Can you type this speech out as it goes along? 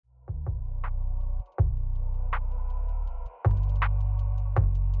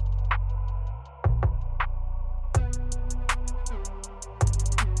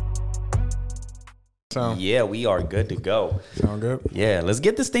Yeah, we are good to go. Sound good? Yeah, let's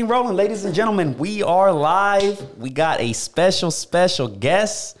get this thing rolling, ladies and gentlemen. We are live. We got a special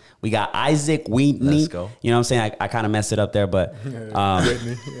guest. We got Isaac Whitney. Let's go. You know what I'm saying? I kind of messed it up there, but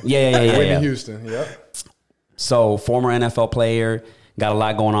Whitney. yeah. Whitney Houston. Yep. So, former NFL player, got a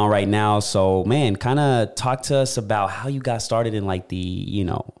lot going on right now. So, man, kind of talk to us about how you got started in like the,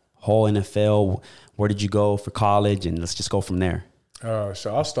 whole NFL. Where did you go for college? And let's just go from there.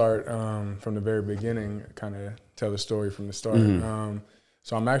 So I'll start from the very beginning, kind of tell the story from the start.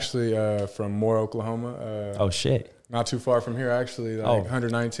 So I'm actually from Moore, Oklahoma. Oh, shit. Not too far from here, actually, like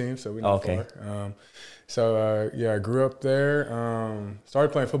 119, so we're not far. I grew up there.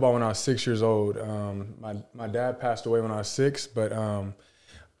 Started playing football when I was 6 years old. My dad passed away when I was 6, but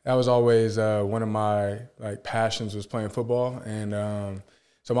that was always one of my passions was playing football. And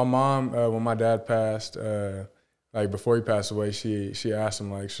so my mom, when my dad passed, before he passed away, she asked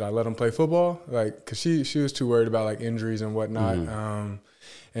him should I let him play football? Cause she was too worried about injuries and whatnot.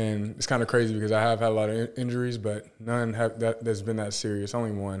 And it's kind of crazy because I have had a lot of injuries, but none that's been that serious.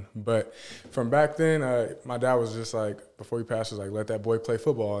 Only one. But from back then, my dad was just before he passed, was let that boy play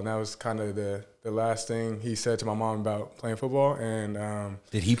football, and that was kind of the last thing he said to my mom about playing football. And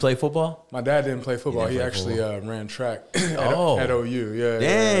did he play football? My dad didn't play football. He actually ran track at OU. Yeah.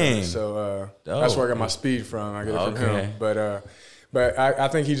 Dang. Yeah. So that's where I got my speed from. I get it from him. But I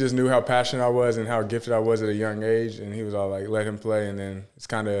think he just knew how passionate I was and how gifted I was at a young age, and he was all let him play. And then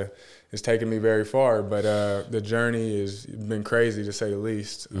it's taken me very far. But the journey has been crazy, to say the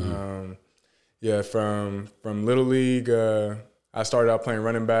least. From Little League, I started out playing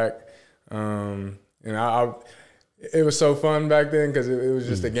running back. And it was so fun back then because it was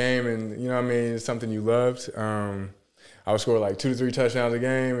just a game, and it's something you loved. I would score 2 to 3 touchdowns a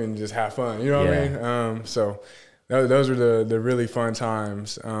game and just have fun. You know what I mean? So those were the really fun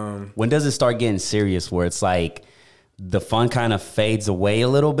times. When does it start getting serious where it's the fun kind of fades away a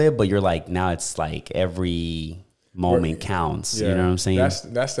little bit, but you're now it's every moment counts. Yeah, you know what I'm saying?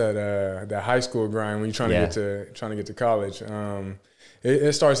 That's that high school grind when you're trying to get to college.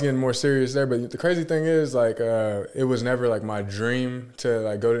 It starts getting more serious there. But the crazy thing is, it was never my dream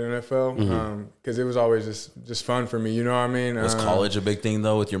to go to the NFL because it was always just fun for me. You know what I mean? Was college a big thing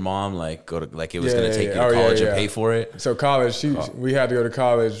though with your mom? It was going to take you to college and pay for it. So college, we had to go to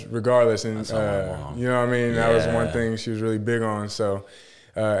college regardless, and my mom. you know what I mean. That was one thing she was really big on. So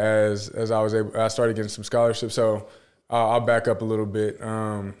as I started getting some scholarships. So I'll back up a little bit.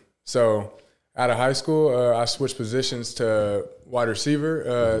 So out of high school, I switched positions to wide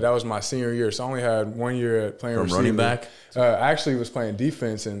receiver. That was my senior year, so I only had 1 year at playing receiver. Running back? I actually was playing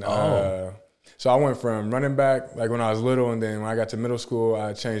defense, and so I went from running back when I was little, and then when I got to middle school,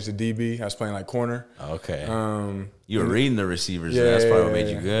 I changed to DB. I was playing corner. Okay. You were reading the receivers, and that's probably what made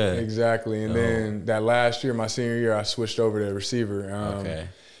you good. Exactly. And then that last year, my senior year, I switched over to receiver. Okay.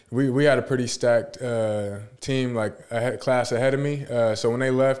 We had a pretty stacked team, a class ahead of me. So when they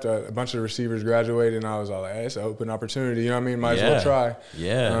left, a bunch of receivers graduated, and I was all hey, it's an open opportunity. You know what I mean? Might as well try.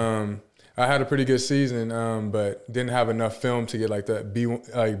 Yeah. I had a pretty good season, but didn't have enough film to get that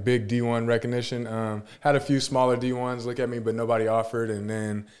big D1 recognition. Had a few smaller D1s look at me, but nobody offered. And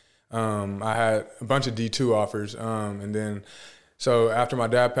then I had a bunch of D2 offers. And then so after my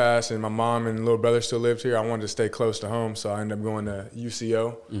dad passed and my mom and little brother still lived here, I wanted to stay close to home, so I ended up going to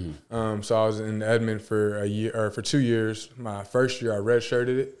UCO. So I was in Edmond for 2 years. My first year, I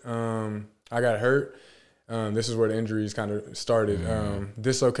redshirted it. I got hurt. This is where the injuries kind of started.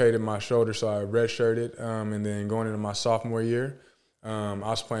 Dislocated my shoulder, so I redshirted. And then going into my sophomore year, I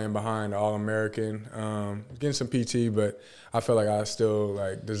was playing behind All-American, getting some PT, but I felt like I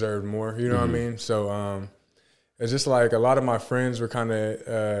still deserved more. You know what I mean? So. It's just a lot of my friends were kind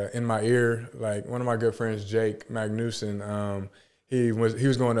of in my ear. One of my good friends, Jake Magnuson, he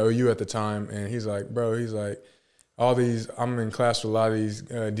was going to OU at the time, and he's bro, all these, I'm in class with a lot of these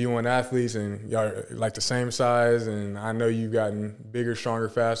D1 athletes, and y'all are the same size, and I know you've gotten bigger, stronger,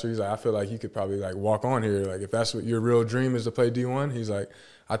 faster. He's I feel like you could probably walk on here. If that's what your real dream is to play D1, he's I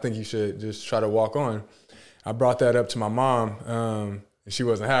think you should just try to walk on. I brought that up to my mom. And she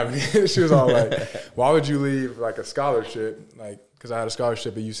wasn't having it. She was all why would you leave a scholarship? Because I had a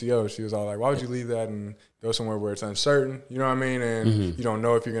scholarship at UCO. She was all why would you leave that and go somewhere where it's uncertain? You know what I mean? And you don't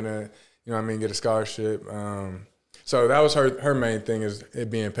know if you're going to, you know what I mean, get a scholarship. So that was her main thing, is it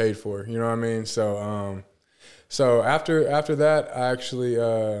being paid for. You know what I mean? So so after that, I actually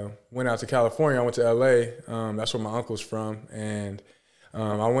went out to California. I went to LA. That's where my uncle's from. And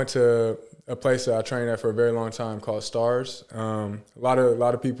I went to a place that I trained at for a very long time called Stars. A lot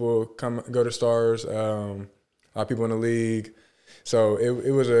of people go to Stars. A lot of people in the league. So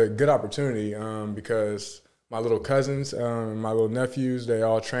it was a good opportunity because my little cousins, my little nephews, they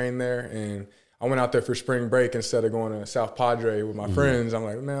all trained there, and I went out there for spring break instead of going to South Padre with my friends. I'm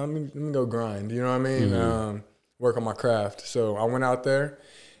like, man, let me go grind. You know what I mean? Work on my craft. So I went out there,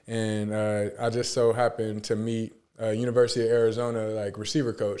 and I just so happened to meet University of Arizona like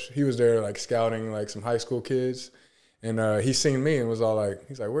receiver coach. He was there like scouting like some high school kids, and he seen me and was all like,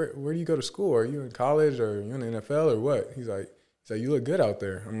 he's like, where do you go to school? Are you in college or are you in the NFL or what? He's like, you look good out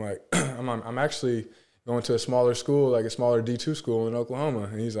there. I'm like, I'm actually going to a smaller school, like a smaller D2 school in Oklahoma.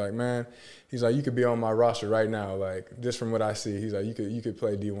 And he's like, man, he's like, you could be on my roster right now. Like, just from what I see, he's like, you could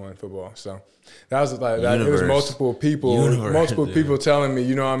play D1 football. So that was like, it was multiple people telling me,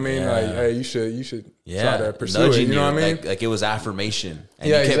 you know what I mean? Like, hey, you should try to pursue it. You know what I mean? Like it was affirmation. And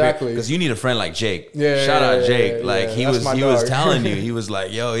yeah, exactly. Because you need a friend like Jake. Yeah, Shout out Jake. Yeah, like he was telling you, he was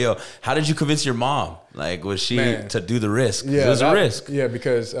like, yo, how did you convince your mom? Like, was she to do the risk? Yeah, it was a risk. Yeah,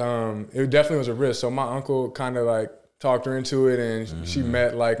 because it definitely was a risk. So my uncle kind of like talked her into it, and she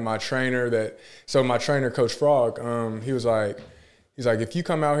met like my trainer. So my trainer, Coach Frog, he's like, if you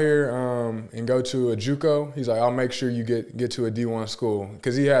come out here and go to a JUCO, he's like, I'll make sure you get to a D1 school,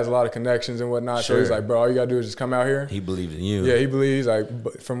 because he has a lot of connections and whatnot. Sure. So he's like, bro, all you gotta do is just come out here. He believed in you. Yeah, he believes,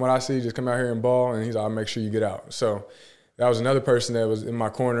 like, from what I see, just come out here and ball, and he's like, I'll make sure you get out. So that was another person that was in my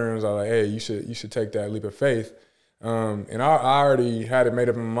corner and was like, hey, you should take that leap of faith. And I already had it made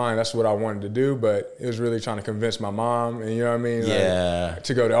up in my mind. That's what I wanted to do, but it was really trying to convince my mom, and you know what I mean? Yeah. Like,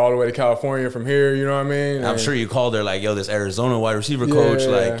 to go all the way to California from here, you know what I mean? I'm sure you called her like, yo, this Arizona wide receiver coach,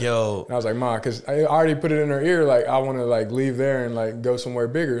 like, yo. And I was like, Ma, because I already put it in her ear, like, I want to like leave there and like go somewhere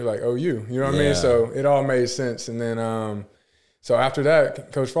bigger, like OU, you know what I mean? So it all made sense. And then, so after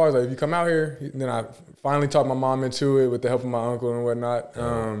that, Coach Frog was like, if you come out here, then I finally talked my mom into it with the help of my uncle and whatnot.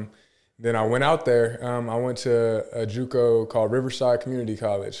 Then I went out there. I went to a JUCO called Riverside Community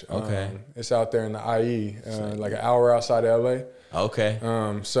College. Okay. It's out there in the IE, like an hour outside of LA. Okay.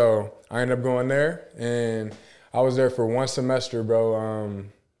 So I ended up going there, and I was there for one semester, bro.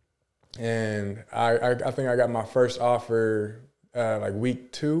 And I think I got my first offer like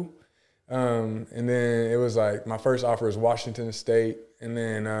week 2. And then it was like my first offer was Washington State. And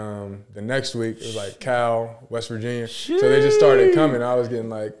then the next week it was like Cal, West Virginia. Sheesh. So they just started coming. I was getting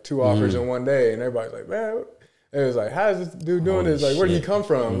like 2 offers in one day, and everybody's like, man, it was like, how is this dude doing this? Like, where did he come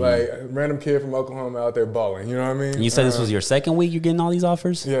from? Like, a random kid from Oklahoma out there balling. You know what I mean? And you said this was your second week you're getting all these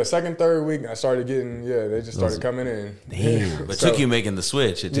offers? Yeah, second, third week I started getting, they just started coming in. Damn. But it took you making the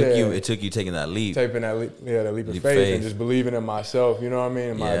switch. It took you taking that leap. Taking that leap, that leap of faith and just believing in myself, you know what I mean,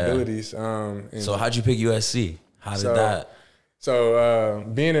 and my abilities. So how'd you pick USC? How did that? So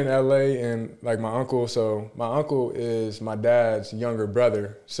being in LA and like my uncle is my dad's younger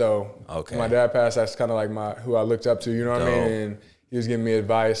brother. So my dad passed, that's kind of like who I looked up to, you know what I mean? And he was giving me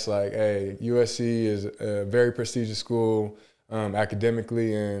advice like, hey, USC is a very prestigious school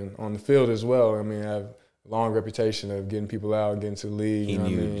academically and on the field as well. I mean, I have a long reputation of getting people out, getting to the league. You know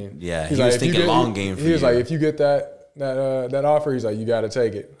what I mean? Yeah, he was thinking long game for you. He was like, if you get that offer, he's like, you got to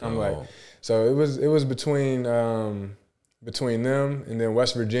take it. I'm like, so it was between them and then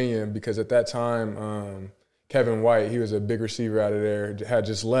West Virginia, because at that time, Kevin White, he was a big receiver out of there, had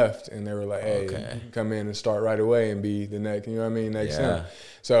just left, and they were like, hey, you can come in and start right away and be the next, you know what I mean, next him.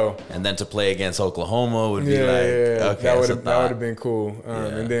 So, and then to play against Oklahoma would be okay, that would have been cool.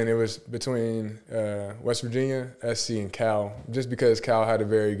 And then it was between West Virginia, SC, and Cal, just because Cal had a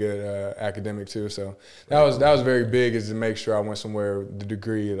very good academic too. So that was very big, is to make sure I went somewhere with the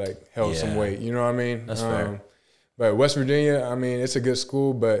degree like held some weight. You know what I mean? That's fair. But West Virginia, I mean, it's a good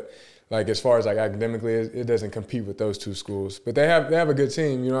school, but like as far as like academically, it doesn't compete with those two schools. But they have a good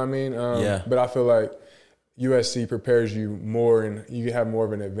team, you know what I mean? But I feel like USC prepares you more, and you have more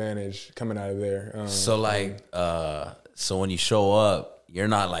of an advantage coming out of there. So when you show up, you're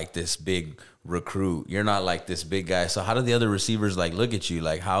not like this big recruit. You're not like this big guy. So how do the other receivers like look at you?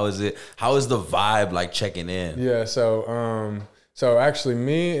 Like how is the vibe like checking in? Yeah. So actually,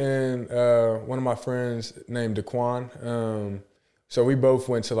 me and one of my friends named Daquan. So we both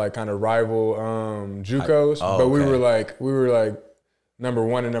went to like kind of rival JUCOs, but we were like number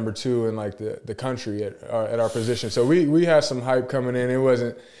 1 and number 2 in like the country at our position. So we had some hype coming in. It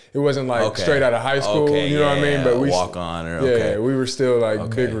wasn't like straight out of high school, you know what I mean? But we walk on we were still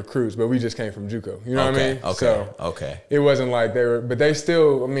like big recruits, but we just came from JUCO. You know what I mean? So it wasn't like but they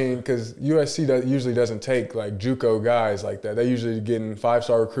still, I mean, because USC usually doesn't take like JUCO guys like that. They usually getting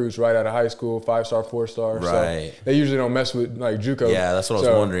 5-star recruits right out of high school, 5-star, 4-star. Right. So they usually don't mess with like JUCO. Yeah, that's what I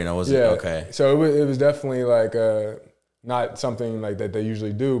was wondering. I wasn't okay. So it was definitely like not something like that they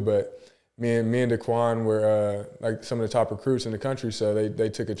usually do, but me and Daquan were like some of the top recruits in the country, so they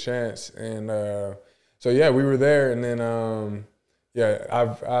took a chance, and so yeah, we were there, and then yeah,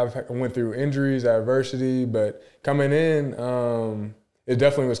 I've went through injuries, adversity, but coming in, it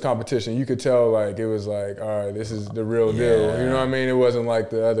definitely was competition. You could tell like it was like, all right, this is the real deal. You know what I mean? It wasn't like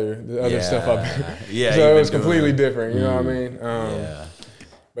the other stuff I've been. Yeah, so it was completely different. You know what I mean? Yeah.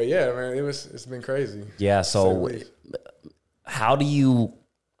 But yeah, man, it's been crazy. Yeah. So how do you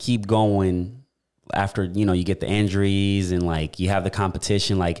keep going after, you get the injuries and like you have the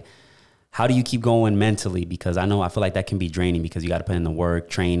competition? Like, how do you keep going mentally? Because I feel like that can be draining because you got to put in the work,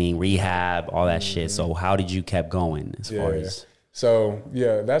 training, rehab, all that shit. So how did you keep going as far as? So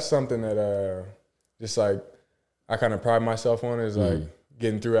yeah, that's something that just like I kind of pride myself on is like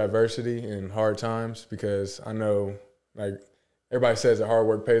getting through adversity and hard times, because I know like everybody says that hard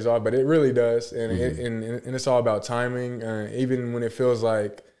work pays off, but it really does. And and it's all about timing. Even when it feels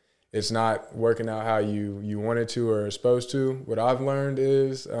like it's not working out how you wanted to or are supposed to, what I've learned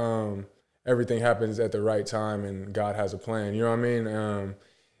is everything happens at the right time and God has a plan. You know what I mean?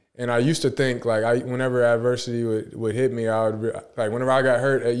 And I used to think like whenever adversity would hit me, I would like whenever I got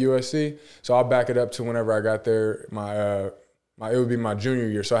hurt at USC. So I'll back it up to whenever I got there. It would be my junior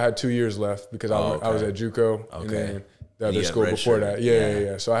year. So I had 2 years left because I was at JUCO and then the other school before that.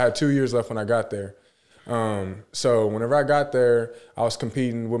 Yeah. So I had 2 years left when I got there. So whenever I got there, I was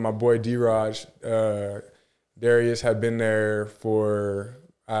competing with my boy D-Raj. Darius had been there for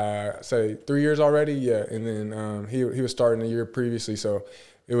say 3 years already. Yeah, and then he was starting a year previously. So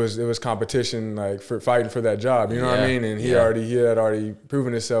it was competition like for fighting for that job. You know what I mean? And he had already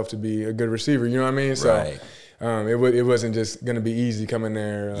proven himself to be a good receiver. You know what I mean? So. Right. It wasn't just gonna be easy coming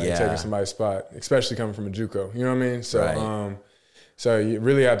there like taking somebody's spot, especially coming from a JUCO. You know what I mean? So so you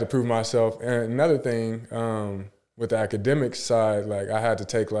really had to prove myself. And another thing with the academic side, like I had to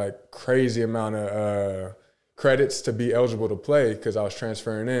take like crazy amount of credits to be eligible to play because I was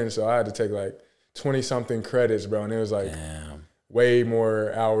transferring in. So I had to take like 20 something credits, bro, and it was like way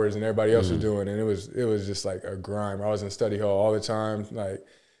more hours than everybody else was doing, and it was just like a grind. I was in study hall all the time, like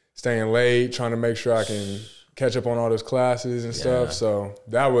staying late, trying to make sure I can catch up on all those classes and stuff. So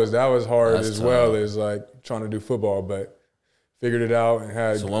that was hard. That's as tough. Well as like trying to do football, but figured it out and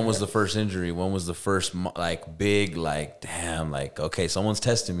had. So when was the first injury? When was the first like big like damn like okay someone's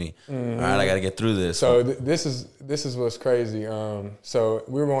testing me? All right, I got to get through this. So this is what's crazy. So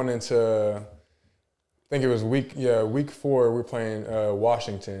we were going into I think it was week 4. We were playing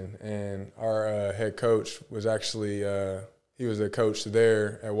Washington, and our head coach was actually he was a coach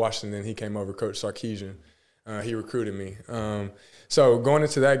there at Washington. He came over, Coach Sarkisian. He recruited me. So going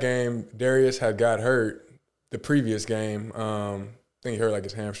into that game, Darius had got hurt the previous game. I think he hurt like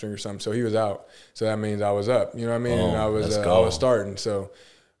his hamstring or something. So he was out. So that means I was up. You know what I mean? And I was starting. So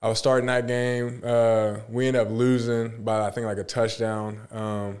I was starting that game. We ended up losing by I think like a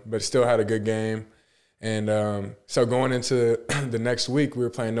touchdown, but still had a good game. And so going into the next week, we were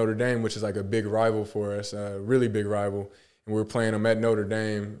playing Notre Dame, which is like a big rival for us, a really big rival. And we were playing them at Notre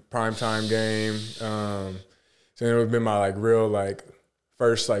Dame, primetime game. So it would have been my like real like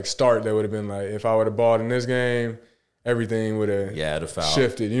first like start. That would have been like if I would have balled in this game, everything would have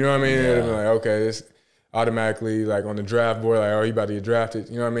shifted. You know what I mean? It would have been like okay, this automatically like on the draft board, like oh, he about to get drafted.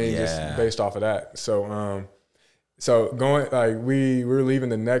 You know what I mean? Just based off of that. So so going like we were leaving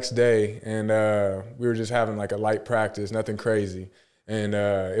the next day, and we were just having like a light practice, nothing crazy, and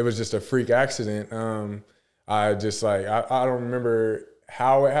it was just a freak accident. I just like I don't remember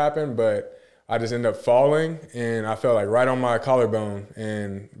how it happened, but I just ended up falling, and I fell like right on my collarbone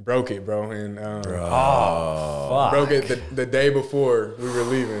and broke it, bro. And broke it the day before we were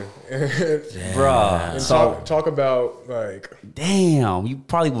leaving, bro. And talk about like, damn, you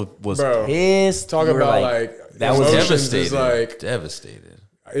probably was pissed. Talk about like that was devastated. Like devastated.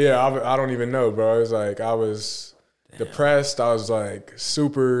 Yeah, I don't even know, bro. It was like I was depressed. I was like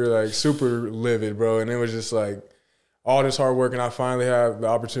super livid, bro. And it was just like all this hard work, and I finally have the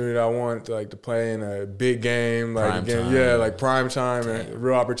opportunity I want to play in a big game, like like prime time and a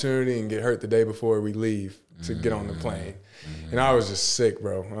real opportunity, and get hurt the day before we leave to get on the plane. And I was just sick,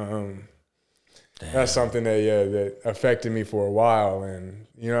 bro. That's something that affected me for a while, and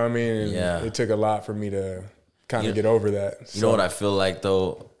you know what I mean? And it took a lot for me to kind of get over that. You know what I feel like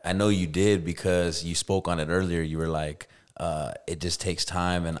though? I know you did because you spoke on it earlier. You were like, it just takes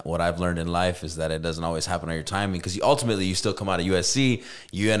time, and what I've learned in life is that it doesn't always happen on your timing, because ultimately you still come out of USC,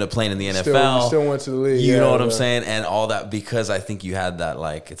 you end up playing in the NFL, still went to the league. You know what I'm saying, and all that because I think you had that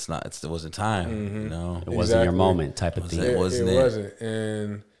like it wasn't time. You know, it wasn't your moment type of thing. It wasn't,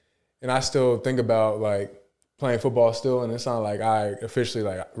 and I still think about like playing football still, and it's not like I officially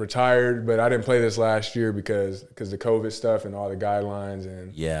like retired, but I didn't play this last year because the COVID stuff and all the guidelines,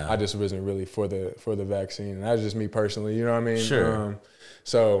 and I just wasn't really for the vaccine, and that's just me personally, you know what I mean? Sure.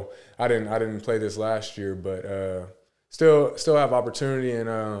 So I didn't play this last year, but still have opportunity,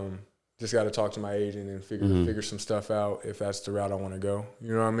 and just got to talk to my agent and figure some stuff out if that's the route I want to go.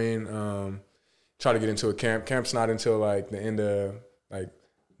 You know what I mean? Try to get into a camp. Camp's not until like the end of like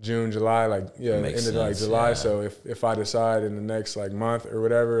June, July, end of like July. Yeah. So if I decide in the next like month or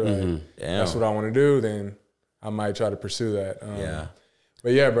whatever, like that's what I want to do, then I might try to pursue that.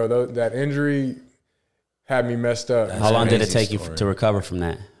 But yeah, bro, that injury had me messed up. How long did it take you to recover from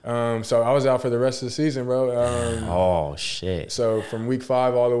that? So I was out for the rest of the season, bro. Oh shit! So from week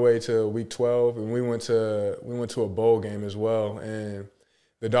 5 all the way to week 12, and we went to a bowl game as well, and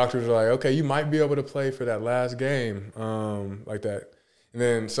the doctors were like, "Okay, you might be able to play for that last game, like that." And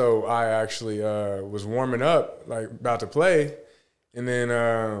then so I actually was warming up, like about to play, and then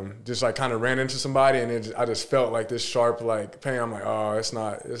just like kind of ran into somebody, and I just felt like this sharp like pain. I'm like, "Oh, it's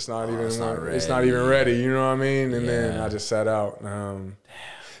not even ready." You know what I mean? And then I just sat out.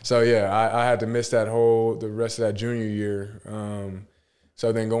 So yeah, I had to miss the rest of that junior year.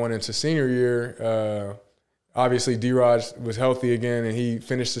 So then going into senior year, obviously D-Rod was healthy again, and he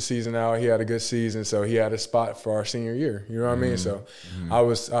finished the season out. He had a good season, so he had a spot for our senior year. You know what I mean? So I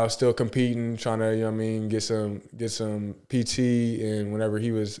was still competing, trying to, you know what I mean, get some PT, and whenever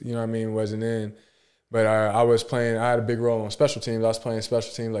he was, you know what I mean, wasn't in. But I was playing. I had a big role on special teams. I was playing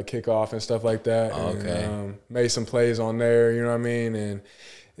special teams like kickoff and stuff like that. Okay. And, made some plays on there. You know what I mean?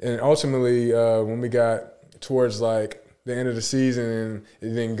 And ultimately, when we got towards like the end of the season and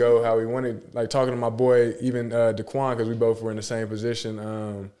it didn't go how we wanted, like talking to my boy, even Daquan, because we both were in the same position,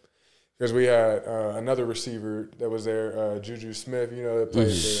 because we had another receiver that was there, Juju Smith, you know, that played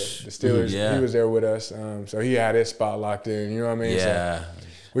the Steelers. Yeah. He was there with us, so he had his spot locked in, you know what I mean? Yeah.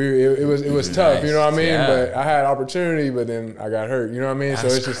 So it was tough, Nice. you know what I mean? Yeah. But I had opportunity, but then I got hurt, you know what I mean?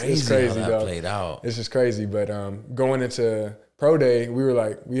 That's so it's crazy, how that though. played out. It's just crazy, but going into pro day, we were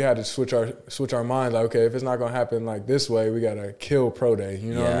like, we had to switch our minds. Like, okay, if it's not gonna happen like this way, we gotta kill pro day.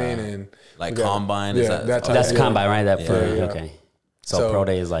 You know what I mean? And like combine. That's combine, right? Okay. So pro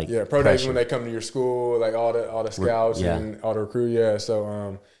day is like pro day is when they come to your school, like all the scouts and all the recruit. Yeah.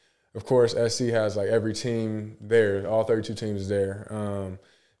 So of course SC has like every team there, all 32 teams there.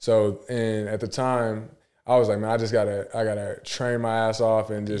 And at the time, I was like, man, I gotta train my ass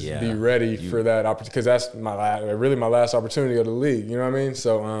off and just be ready for that opportunity, because that's my last opportunity of the league. You know what I mean?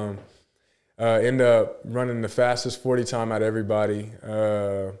 So end up running the fastest 40 time out of everybody.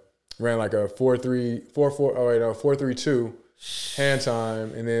 Ran like a 4.32 hand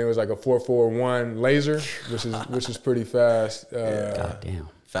time, and then it was like a 4.41 laser, which is pretty fast. God damn.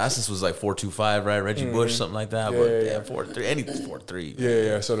 Fastest was like 4.25, right? Reggie Bush, something like that. But 4.3, anything 4.3.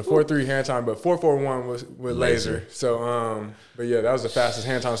 Yeah. So the 4.3 hand time, but 4.41 was with laser. So, but yeah, that was the fastest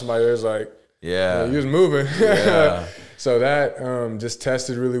hand time. Somebody was like, he was moving. Yeah. So that just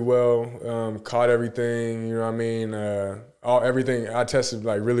tested really well. Caught everything. You know what I mean? Everything I tested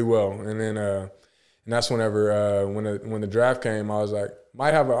like really well, and then and that's whenever when the draft came, I was like,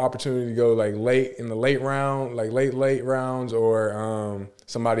 might have an opportunity to go like late in the late round, like late rounds, or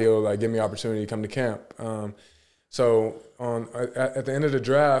somebody will like give me an opportunity to come to camp. So at the end of the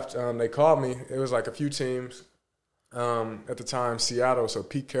draft, they called me. It was like a few teams at the time, Seattle. So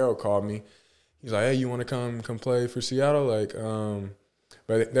Pete Carroll called me. He's like, hey, you want to come play for Seattle? Like,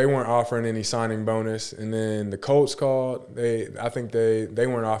 but they weren't offering any signing bonus. And then the Colts called. I think they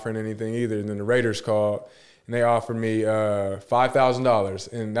weren't offering anything either. And then the Raiders called. And they offered me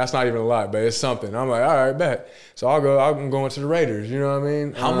 $5,000, and that's not even a lot, but it's something. I'm like, all right, bet. So I'm going to the Raiders. You know what I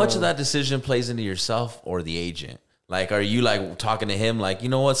mean? How much of that decision plays into yourself or the agent? Like, are you like talking to him, like, you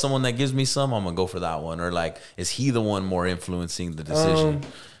know what, someone that gives me some, I'm gonna go for that one, or like, is he the one more influencing the decision?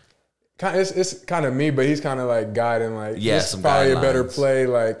 It's kind of me, but he's kind of like guiding, like, this is probably a better play,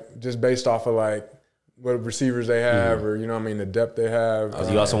 like just based off of like what receivers they have, or, you know what I mean, the depth they have.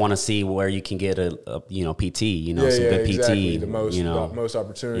 You also want to see where you can get a PT, you know, some good PT. Exactly. The most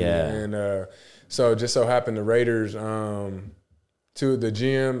opportunity. Yeah. And so just so happened the Raiders, the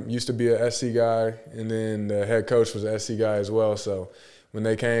GM used to be a SC guy, and then the head coach was an SC guy as well. So when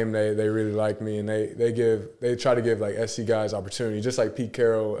they came, they really liked me, and they try to give like SC guys opportunity, just like Pete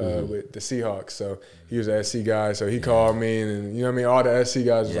Carroll with the Seahawks. So he was an SC guy, so he called me, and you know what I mean, all the SC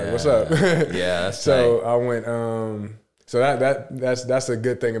guys was like, "What's up?" That's so tight. I went. So that's a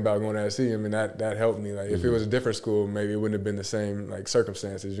good thing about going to SC. I mean, that helped me. Like if it was a different school, maybe it wouldn't have been the same like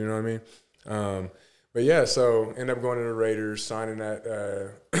circumstances. You know what I mean? But yeah, so ended up going to the Raiders, signing that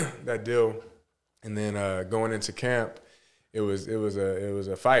that deal. And then going into camp, it was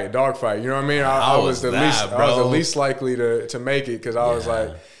a fight, a dog fight. You know what I mean? I was the least likely to make it because I was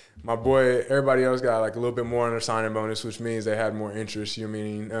like, my boy, everybody else got like a little bit more on their signing bonus, which means they had more interest. You know what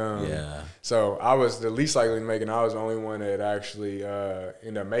I mean? So I was the least likely to make it. And I was the only one that actually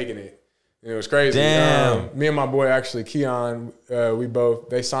ended up making it. And it was crazy. Damn. Me and my boy, actually, Keon,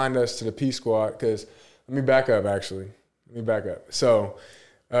 they signed us to the P Squad because, let me back up, actually. So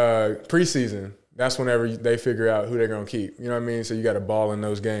preseason, that's whenever they figure out who they're going to keep. You know what I mean? So you got to ball in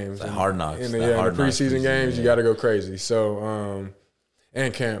those games. Like Hard Knocks. In the preseason games, you got to go crazy. So,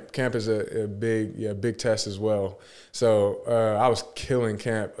 and camp. Camp is a big test as well. So I was killing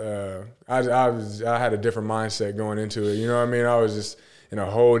camp. I had a different mindset going into it. You know what I mean? I was just in a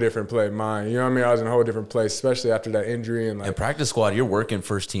whole different mind. You know what I mean? I was in a whole different place, especially after that injury. And in practice squad, you're working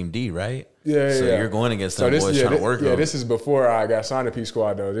first team D, right? Yeah. So you're going against them boys trying to work. Yeah, this is before I got signed to P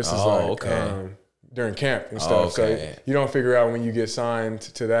Squad though. This is during camp and stuff. So you don't figure out when you get signed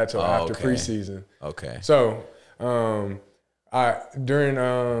to that till after preseason. Okay. So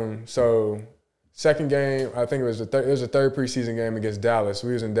second game, I think it was the third preseason game against Dallas.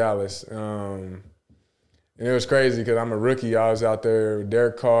 We was in Dallas. And it was crazy because I'm a rookie. I was out there with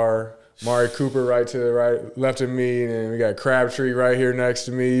Derek Carr, Mari Cooper right to the left of me, and we got Crabtree right here next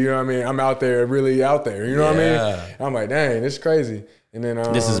to me. You know what I mean? I'm out there, really out there. You know what I mean? And I'm like, dang, this is crazy. And then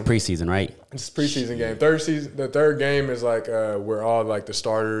this is preseason, right? This is preseason game. The third game is like where all like the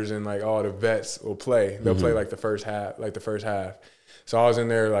starters and like all the vets will play. They'll play like the first half. So I was in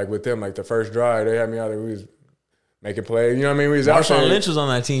there like with them like the first drive. They had me out there. We was making plays. You know what I mean? We was out there. Marshawn Lynch was on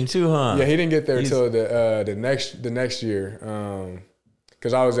that team too, huh? Yeah, he didn't get there until the next year.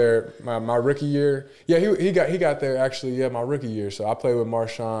 Because I was there my rookie year. Yeah, he got there actually. Yeah, my rookie year. So I played with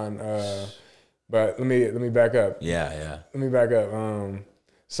Marshawn. But let me back up. Yeah. Let me back up.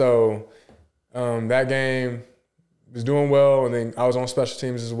 That game was doing well, and then I was on special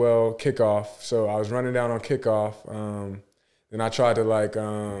teams as well. Kickoff. So I was running down on kickoff. Then I tried to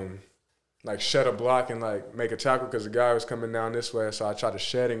like shed a block and like make a tackle because the guy was coming down this way. So I tried to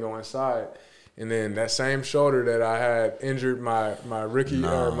shed and go inside. And then that same shoulder that I had injured my rookie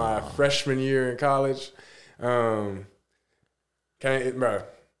or my freshman year in college, bro,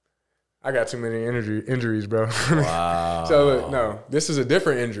 I got too many injuries, bro. Wow. So look, this is a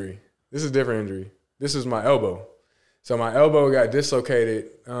different injury. This is my elbow. So my elbow got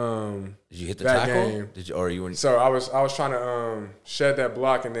dislocated. Did you hit the tackle? Game. Did you, or you went? So I was trying to shed that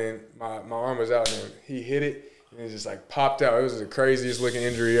block, and then my arm was out, and he hit it, and it just like popped out. It was the craziest looking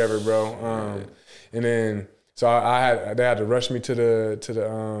injury ever, bro. And then so they had to rush me to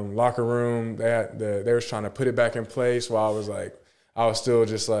the locker room. They was trying to put it back in place while I was still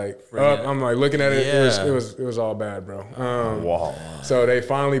just like up. I'm like looking at it. Yeah. It was all bad, bro. Wow. So they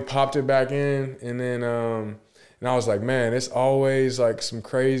finally popped it back in, and then and I was like, man, it's always like some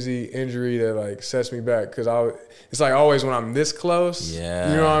crazy injury that like sets me back because it's like always when I'm this close.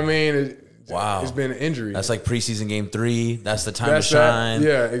 Yeah. You know what I mean? Wow. It's been an injury. That's like preseason game 3. That's the time to shine.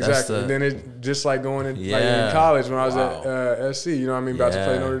 Yeah, exactly. And then it just like going in, like in college when I was at SC, you know what I mean? About to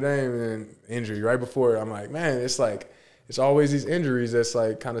play Notre Dame, and then injury right before it. I'm like, man, it's like, it's always these injuries that's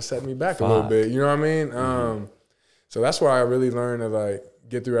like kind of set me back a little bit. You know what I mean? So that's where I really learned to like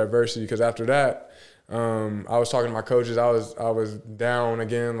get through adversity because after that, I was talking to my coaches. I was down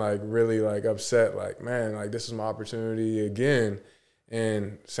again, like really like upset. Like, man, like this is my opportunity again.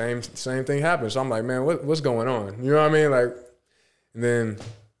 And same thing happened. So I'm like, man, what's going on? You know what I mean? Like, and then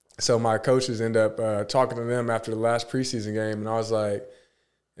so my coaches end up talking to them after the last preseason game, and I was like,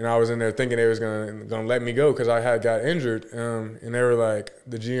 and I was in there thinking they was gonna let me go because I had got injured. And they were like,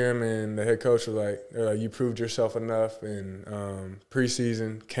 the GM and the head coach were like, you proved yourself enough in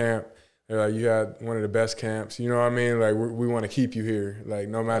preseason camp. They're like, you had one of the best camps. You know what I mean? Like, we want to keep you here, like,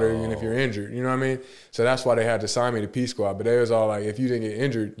 no matter even if you're injured. You know what I mean? So that's why they had to sign me to P Squad. But they was all like, if you didn't get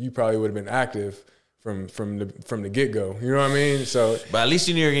injured, you probably would have been active from the get-go. You know what I mean? So, but at least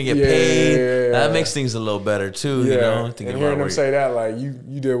you knew you were going to get paid. Yeah. That makes things a little better, too, you know? And hearing them say that, like, you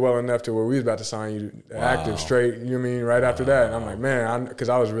did well enough to where we was about to sign you active straight, you know what I mean, right after that. And I'm like, man, because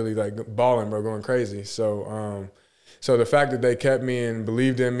I was really, like, balling, bro, going crazy. So, so the fact that they kept me and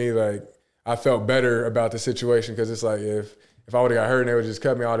believed in me, like, I felt better about the situation because it's like if I would have got hurt and they would just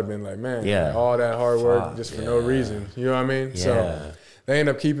cut me, I would have been like, man, like, all that hard work just for no reason. You know what I mean? Yeah. So they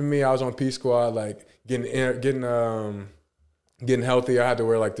ended up keeping me. I was on P Squad, like getting healthy. I had to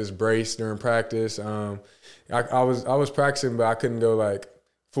wear like this brace during practice. I was practicing, but I couldn't go like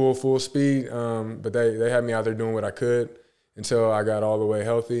full speed. But they had me out there doing what I could until I got all the way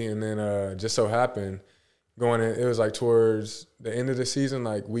healthy, and then just so happened. going in, it was like towards the end of the season,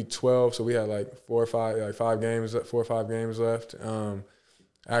 like week 12. So we had like 4 or 5 games left.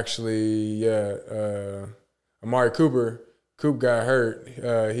 Amari Cooper got hurt.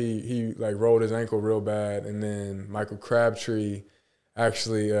 He like rolled his ankle real bad, and then Michael Crabtree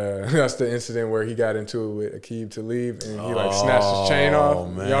actually that's the incident where he got into it with Aqib Talib, and he like snatched his chain off.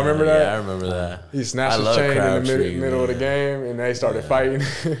 Man. Y'all remember that? Yeah, I remember that. He snatched his chain in the middle of the game, and they started fighting.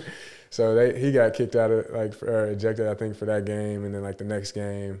 So he got kicked out of ejected, I think, for that game, and then like the next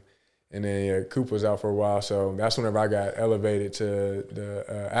game. And then Coop was out for a while, so that's whenever I got elevated to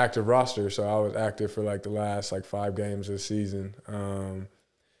the active roster. So I was active for like the last like 5 games of the season.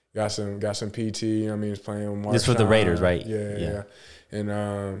 Got some PT. You know what I mean? Was playing with Marshawn. This was the Raiders, right? Yeah. And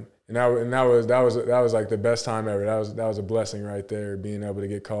that was like the best time ever. That was a blessing right there, being able to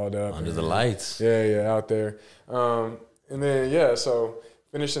get called up under the lights. Yeah, out there. And then so.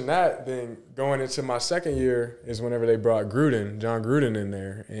 Finishing that, then going into my second year is whenever they brought John Gruden in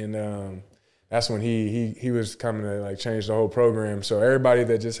there, and that's when he was coming to like change the whole program. So everybody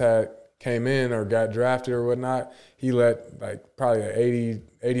that just came in or got drafted or whatnot, he let like probably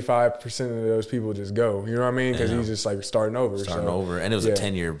 85% of those people just go. You know what I mean? Because he's just like starting over, and it was a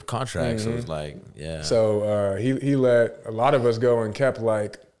 10-year contract, so it was like So he let a lot of us go and kept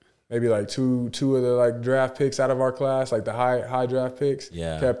like. Maybe like two of the like draft picks out of our class, like the high draft picks.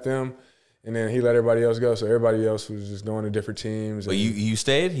 Yeah. Kept them, and then he let everybody else go. So everybody else was just going to different teams. But you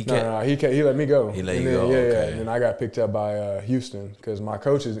stayed? He let me go. He let you go. Okay. And then I got picked up by Houston because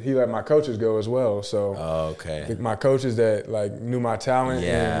he let my coaches go as well. So my coaches that like knew my talent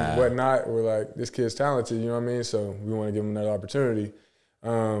and whatnot were like, this kid's talented. You know what I mean? So we want to give him another opportunity.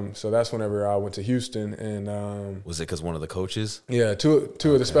 So that's whenever I went to Houston, and was it because one of the coaches? Yeah, two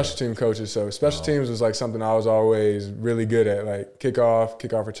of the special team coaches. So special teams was like something I was always really good at, like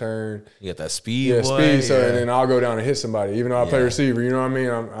kickoff return. You got that speed. Yeah, speed. So and then I'll go down and hit somebody, even though I play receiver. You know what I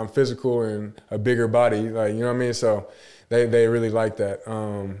mean? I'm physical and a bigger body, like you know what I mean. So they really like that.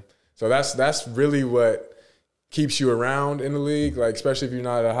 So that's really what keeps you around in the league, like especially if you're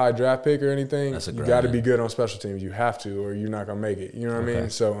not a high draft pick or anything. You got to be good on special teams. You have to, or you're not gonna make it. You know what I mean?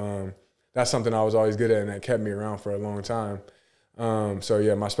 So that's something I was always good at, and that kept me around for a long time. My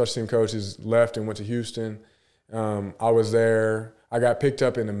special team coaches left and went to Houston. I was there. I got picked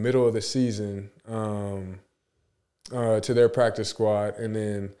up in the middle of the season to their practice squad, and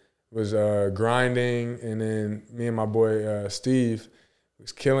then was grinding. And then me and my boy Steve.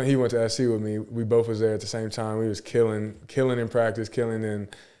 Was killing. He went to SC with me. We both was there at the same time. We was killing in practice, and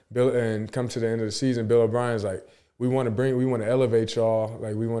come to the end of the season. Bill O'Brien's like, we want to elevate y'all.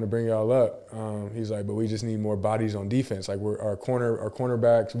 Like we want to bring y'all up. He's like, but we just need more bodies on defense. Like our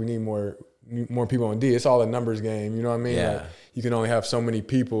cornerbacks. We need more people on D. It's all a numbers game. You know what I mean? Yeah. Like, you can only have so many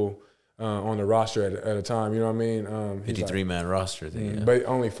people on the roster at a time. You know what I mean? 53-man roster thing. Yeah. But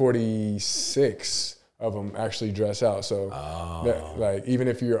only 46. Of them actually dress out, so like even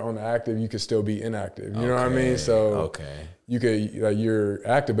if you're on the active, you could still be inactive. You know what I mean? So you could you're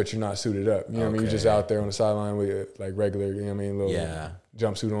active, but you're not suited up. You know what I mean? You're just out there on the sideline with like regular, you know what I mean, little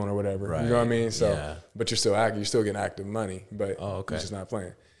jumpsuit on or whatever. Right. You know what I mean? So, but you're still active. You're still getting active money, but you're just not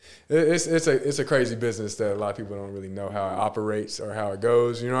playing. It's a crazy business that a lot of people don't really know how it operates or how it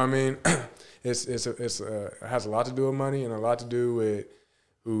goes. You know what I mean? It has a lot to do with money and a lot to do with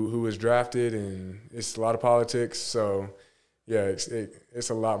who was drafted, and it's a lot of politics. So, it's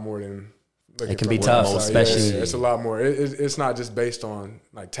a lot more than. It can be tough, especially. It's a lot more. It's not just based on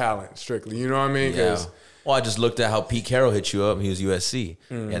like talent strictly. You know what I mean? Well, I just looked at how Pete Carroll hit you up. He was USC.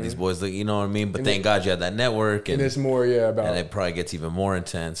 Yeah, these boys, you know what I mean? But thank God you had that network. And it's more, about. And it probably gets even more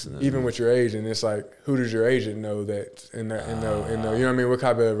intense. Even with your agent, it's like, who does your agent know that, and know, you know what I mean? What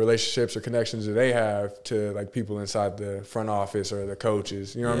type of relationships or connections do they have to like people inside the front office or the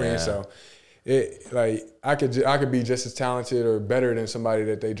coaches? You know what I mean? So, I could be just as talented or better than somebody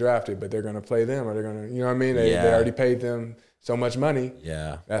that they drafted, but they're gonna play them, or they're gonna, you know what I mean? They already paid them so much money.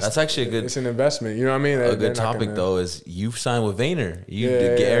 Yeah, that's actually a good. It's an investment. You know what I mean? A good topic though is you've signed with Vayner.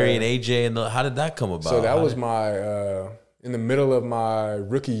 Gary and AJ, and how did that come about? So that was my in the middle of my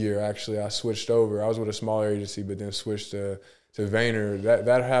rookie year. Actually, I switched over. I was with a smaller agency, but then switched to Vayner.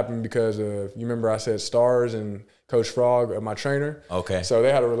 That happened because of, you remember I said Stars and Coach Frog, my trainer. Okay. So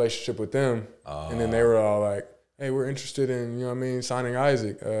they had a relationship with them, and then they were all like, "Hey, we're interested in, you know what I mean, signing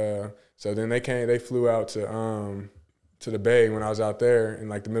Isaac." So then they flew out to the Bay when I was out there in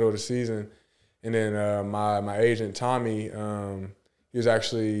like the middle of the season, and then my agent Tommy, he was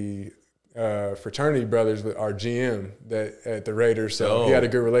actually fraternity brothers with our GM that at the Raiders, so he had a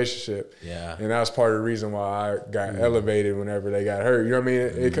good relationship. Yeah, and that was part of the reason why I got elevated whenever they got hurt. You know what I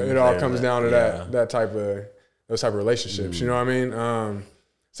mean? It all comes down to that type of those type of relationships. You know what I mean?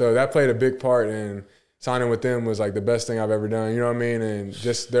 So that played a big part, and signing with them was like the best thing I've ever done. You know what I mean? And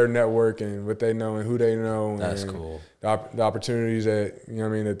just their network and what they know and who they know. That's and cool. The opportunities that, you know what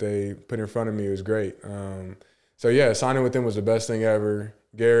I mean, that they put in front of me was great. So yeah, signing with them was the best thing ever.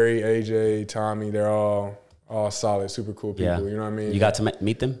 Gary, AJ, Tommy, they're all solid, super cool people. Yeah. You know what I mean? You got to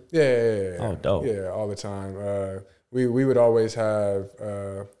meet them? Yeah. Oh, dope. Yeah, all the time. We would always have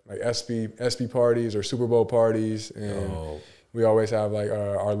like SB parties or Super Bowl parties, and we always have like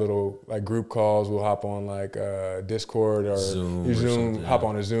our little like group calls. We'll hop on like Discord or Zoom, hop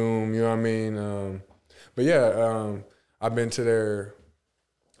on a Zoom. You know what I mean? But yeah, I've been to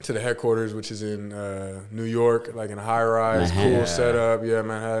the headquarters, which is in New York, like in a high rise, cool setup. Yeah,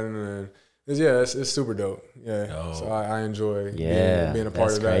 Manhattan, and it's super dope. Yeah, so I enjoy being a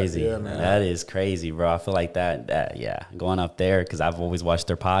part of that. Crazy. Yeah, man. That is crazy, bro. I feel like that going up there, because I've always watched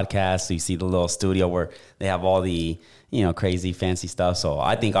their podcast. So you see the little studio where they have all the, you know, crazy fancy stuff. So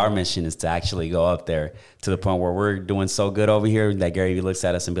I think our mission is to actually go up there to the point where we're doing so good over here that Gary Vee looks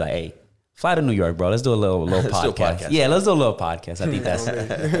at us and be like, hey, fly to New York, bro. Let's do a little podcast. Yeah, let's do a little podcast. I think that's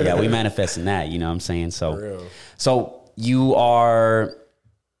we manifesting that. You know what I'm saying? So you are.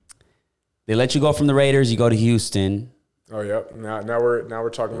 They let you go from the Raiders. You go to Houston. Oh, yep. Now we're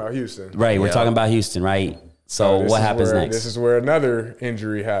talking about Houston. Right. We're talking about Houston, right? So what happens next? This is where another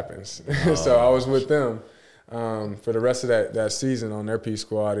injury happens. So I was with them for the rest of that season on their P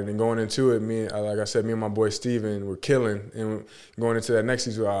squad, and then going into it, like I said, me and my boy Steven were killing. And going into that next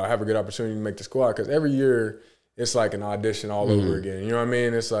season, I have a good opportunity to make the squad, because every year it's like an audition all over again. You know what I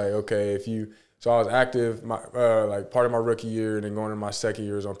mean? It's like, okay, so I was active, like part of my rookie year, and then going into my second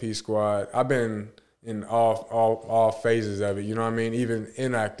year was on P squad. I've been in all phases of it. You know what I mean? Even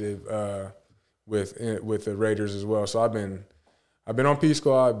inactive with the Raiders as well. So I've been on P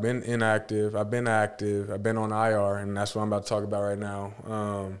squad, I've been inactive, I've been active, I've been on IR, and that's what I'm about to talk about right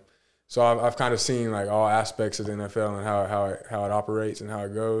now. So I've kind of seen like all aspects of the NFL and how it operates and how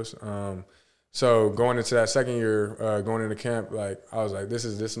it goes. So going into that second year, going into camp, like I was like, this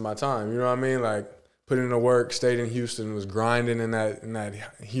is my time. You know what I mean? Like putting in the work, stayed in Houston, was grinding in that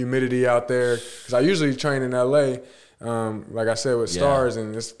humidity out there, because I usually train in LA. Like I said, with stars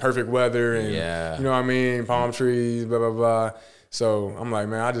and it's perfect weather and you know what I mean, palm trees, blah blah blah. So I'm like,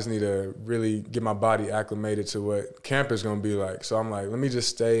 man, I just need to really get my body acclimated to what camp is gonna be like. So I'm like, let me just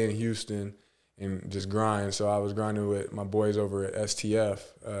stay in Houston and just grind. So I was grinding with my boys over at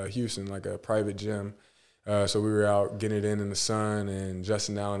STF Houston, like a private gym. So we were out getting it in the sun, and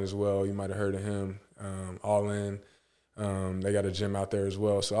Justin Allen as well. You might have heard of him. All In. They got a gym out there as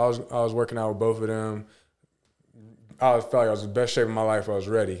well. So I was working out with both of them. I felt like I was in the best shape of my life. I was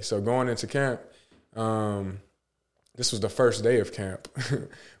ready. So going into camp, this was the first day of camp.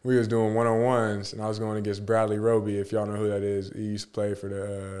 We was doing one-on-ones, and I was going against Bradley Roby, if y'all know who that is. He used to play for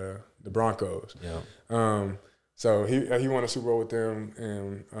the Broncos. Yeah. So he won a Super Bowl with them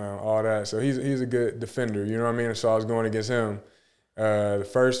and all that. So he's a good defender, you know what I mean? So I was going against him. The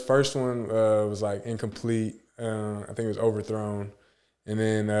first one was like incomplete. I think it was overthrown. And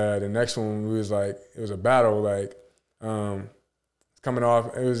then the next one, it was a battle, like coming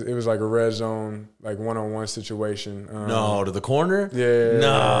off. It was like a red zone, like one-on-one situation. No, to the corner? Yeah.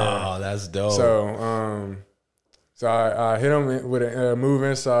 No, that's dope. So I hit him with a move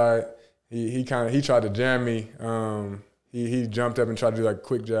inside. He tried to jam me. He jumped up and tried to do like a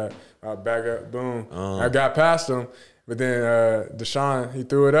quick jab. Back up, boom. I got past him, but then Deshaun, he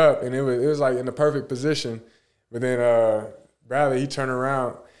threw it up, and it was like in the perfect position. But then Bradley, he turned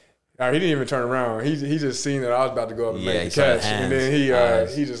around. He didn't even turn around. He just seen that I was about to go up and make the catch, and then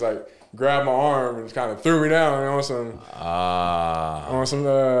he just like grabbed my arm and kind of threw me down on some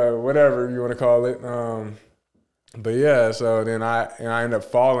whatever you want to call it. But yeah, so then I ended up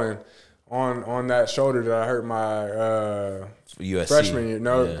falling on that shoulder that I hurt my USC. freshman year.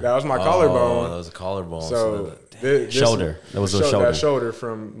 No, that was my collarbone. That was a collarbone. Shoulder. That was a shoulder. That shoulder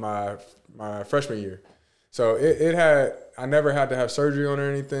from my freshman year. So I never had to have surgery on it or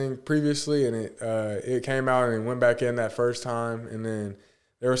anything previously, and it came out and went back in that first time, and then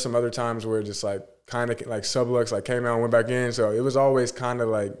there were some other times where it just like kind of like sublux like came out and went back in. So it was always kind of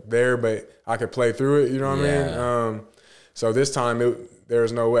like there, but I could play through it. You know what I mean? So this time there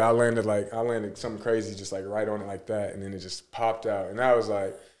was no way. I landed something crazy, just like right on it like that, and then it just popped out, and that was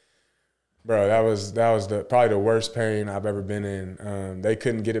like, bro, that was probably the worst pain I've ever been in. They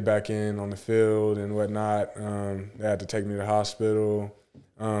couldn't get it back in on the field and whatnot. They had to take me to the hospital.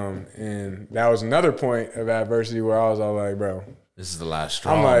 And that was another point of adversity where I was all like, bro, This is the last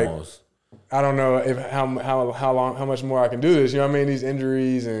straw. I'm like, almost. I don't know if how much more I can do this. You know what I mean? These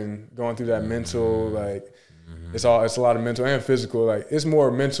injuries and going through that mental, like it's a lot of mental and physical. Like it's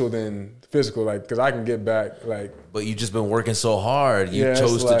more mental than physical. Like because I can get back. Like But you just been working so hard. You Yeah,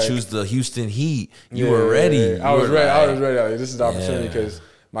 chose it's to like- choose the Houston Heat. You were ready. I was You were ready. I like- was ready. Like, this is the opportunity Yeah. because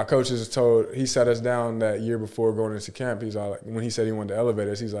my coaches he sat us down that year before going into camp. He's all like, when he said he wanted to elevate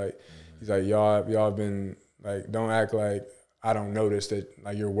us, he's like y'all have been like, don't act like I don't notice that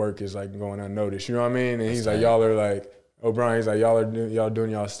like your work is like going unnoticed. You know what I mean? And he's like, y'all are like O'Brien. He's like, y'all doing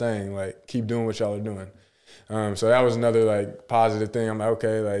y'all's thing. Like keep doing what y'all are doing. So that was another like positive thing. I'm like,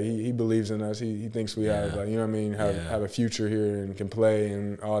 okay, like he believes in us. He thinks we have like, you know what I mean, have a future here and can play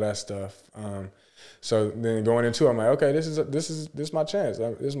and all that stuff. So then going into it, I'm like, okay, this is my chance.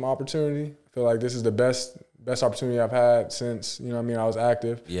 This is my opportunity. I feel like this is the best opportunity I've had since, you know what I mean, I was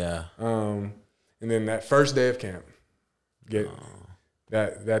active. Yeah. And then that first day of camp, get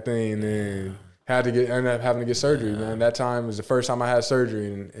that thing, and then ended up having to get surgery, man. That time was the first time I had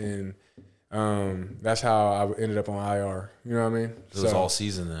surgery, and that's how I ended up on IR. You know what I mean? It was all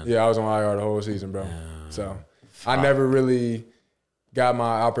season then. Yeah, I was on IR the whole season, bro. So I never really got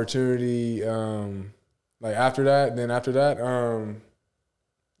my opportunity. Like after that,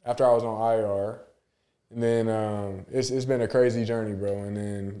 after I was on IR, and then it's been a crazy journey, bro. And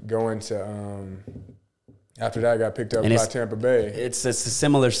then going to after that, I got picked up by Tampa Bay. It's a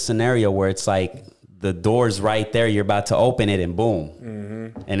similar scenario where it's like the door's right there, you're about to open it, and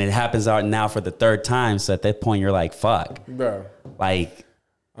boom, and it happens out now for the third time. So at that point, you're like, "Fuck," Bro. like.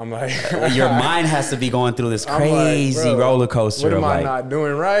 I'm like, Your mind has to be going through this I'm like, crazy bro, roller coaster. What am of I like, not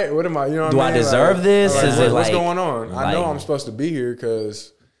doing right? What am I? You know what do I mean? I deserve like, this? Like, Is it what's like going on? I know like- I'm supposed to be here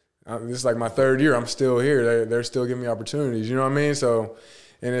because this is like my third year. I'm still here. They're still giving me opportunities. You know what I mean? So,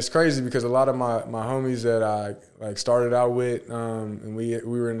 and it's crazy because a lot of my homies that I like started out with, and we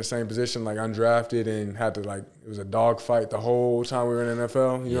were in the same position, like undrafted, and had to like it was a dog fight the whole time we were in the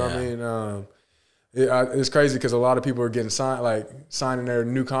NFL. You know what I mean? It's crazy because a lot of people are getting signing their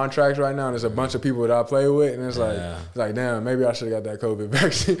new contracts right now, and there's a bunch of people that I play with, and it's like damn, maybe I should have got that COVID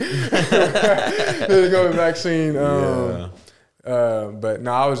vaccine. The COVID vaccine. But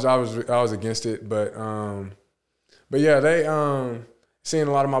no, I was against it. But yeah, they seeing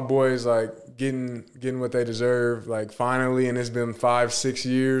a lot of my boys like getting what they deserve, like finally, and it's been 5-6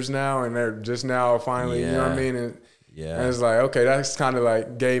 years now, and they're just now finally, you know what I mean? And it's like, okay, that's kind of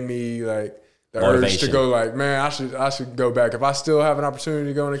like gave me like the urge to go like, man, I should go back. If I still have an opportunity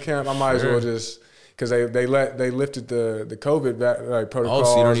to go into camp, I might as well just, because they lifted the COVID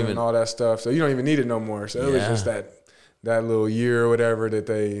protocols and all that stuff, so you don't even need it no more. So it was just that little year or whatever that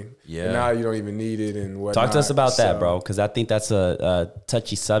they now you don't even need it and whatnot. Talk to us about that, bro, because I think that's a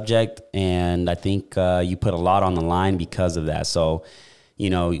touchy subject, and I think you put a lot on the line because of that. So, you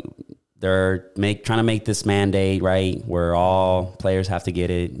know, they're trying to make this mandate, right, where all players have to get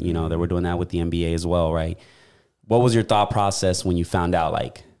it. You know, they were doing that with the NBA as well, right? What was your thought process when you found out,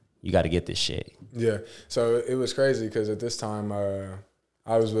 like, you got to get this shit? Yeah, so it was crazy because at this time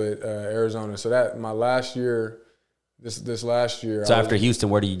I was with Arizona. So that my last year, this last year. So after Houston,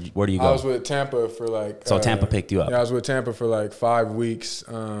 where do you go? I was with Tampa for like. So Tampa picked you up. Yeah, I was with Tampa for like 5 weeks,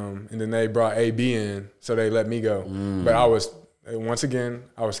 and then they brought AB in, so they let me go. But I was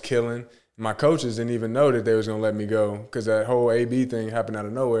killing. My coaches didn't even know that they was gonna let me go because that whole AB thing happened out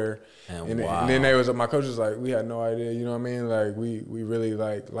of nowhere. And then my coach was like, we had no idea, you know what I mean? Like we really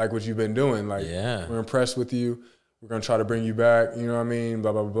like what you've been doing. Like we're impressed with you. We're gonna try to bring you back, you know what I mean?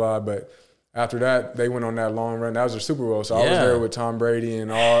 Blah, blah, blah. But after that, they went on that long run. That was their Super Bowl. So I was there with Tom Brady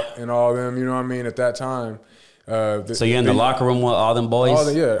and all of them, you know what I mean, at that time. So you're in the locker room with all them boys? All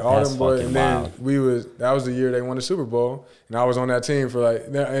them boys. And then wild. that was the year they won the Super Bowl. And I was on that team for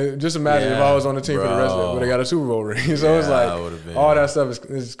like, just imagine if I was on the team for the rest of it, but they got a Super Bowl ring. So it's like, all that stuff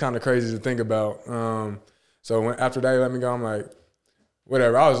is kind of crazy to think about. So after they let me go, I'm like,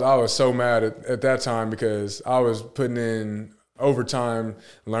 whatever. I was so mad at that time because I was putting in overtime,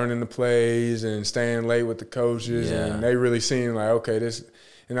 learning the plays and staying late with the coaches. And they really seemed like, okay, this –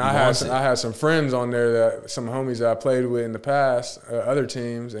 and I had some friends on there, some homies that I played with in the past, other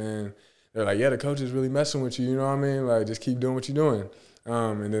teams, and they're like, yeah, the coach is really messing with you, you know what I mean? Like, just keep doing what you're doing.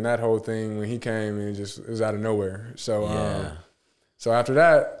 And then that whole thing, when he came, it was out of nowhere. So so after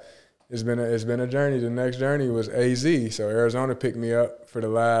that, it's been a journey. The next journey was AZ. So Arizona picked me up for the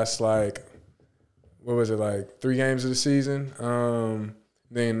last, like, what was it, like 3 games of the season.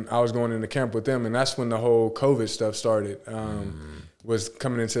 Then I was going into camp with them, and that's when the whole COVID stuff started. Was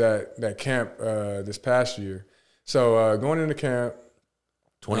coming into that camp this past year. So going into camp,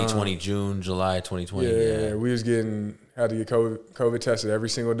 2020 June, July 2020. Yeah, we was had to get COVID tested every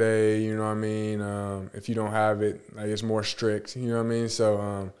single day. You know what I mean? If you don't have it, like it's more strict. You know what I mean?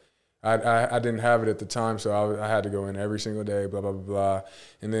 So I didn't have it at the time, so I had to go in every single day. Blah blah blah blah.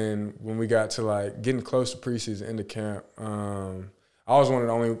 And then when we got to like getting close to preseason, into camp, I was one of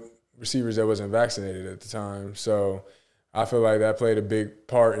the only receivers that wasn't vaccinated at the time. So I feel like that played a big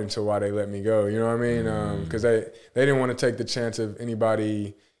part into why they let me go. You know what I mean? Because they didn't want to take the chance of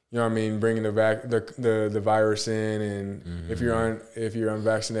anybody, you know what I mean, bringing the virus in, and if you're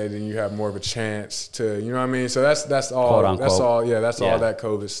unvaccinated, then you have more of a chance to, you know what I mean. So that's all. All that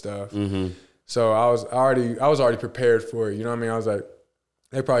COVID stuff. So I was already prepared for it. You know what I mean? I was like,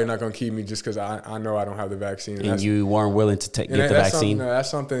 they're probably not going to keep me just because I know I don't have the vaccine. And you weren't willing to get the vaccine. That's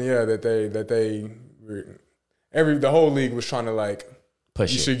something, yeah, that the whole league was trying to like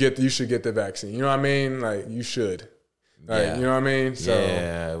push. You should get the vaccine. You know what I mean? Like you should. Like, you know what I mean? So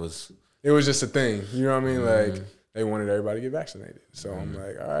yeah, it was just a thing. You know what I mean? Like they wanted everybody to get vaccinated. So I'm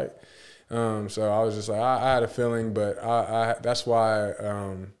like, all right. So I was just like, I had a feeling, but I that's why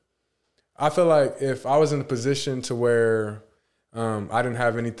I feel like if I was in a position to where I didn't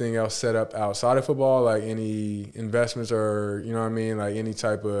have anything else set up outside of football, like any investments or, you know what I mean, like any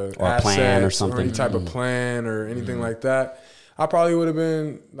type of assets plan or something, or any type of plan or anything like that, I probably would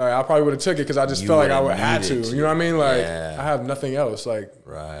have took it because I just felt like I would have to. You know what I mean? Like I have nothing else. Like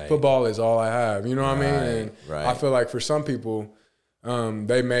football is all I have. You know what I mean? And I feel like for some people,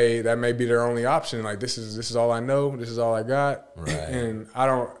 that may be their only option. Like this is all I know. This is all I got. And I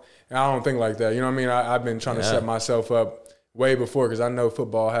don't think like that. You know what I mean? I've been trying to set myself up way before because I know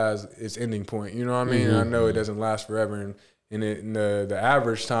football has its ending point. You know what I mean? And I know it doesn't last forever, and the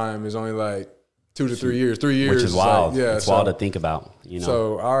average time is only like 2 to 3 years. 3 years, which is wild. Like, it's wild to think about. You know.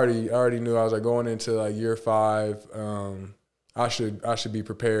 So I already knew I was like going into like year 5. I should be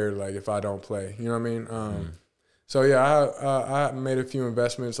prepared. Like if I don't play, you know what I mean? So yeah, I made a few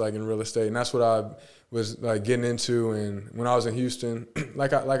investments like in real estate, and that's what I was like getting into. And when I was in Houston,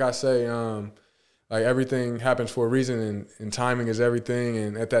 like I say. Like everything happens for a reason, and timing is everything.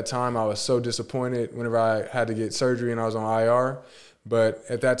 And at that time, I was so disappointed whenever I had to get surgery and I was on IR. But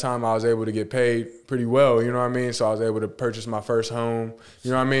at that time, I was able to get paid pretty well, you know what I mean? So I was able to purchase my first home,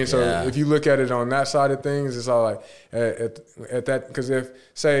 you know what I mean? So if you look at it on that side of things, it's all like at that, because if,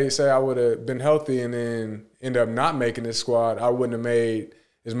 say I would have been healthy and then end up not making this squad, I wouldn't have made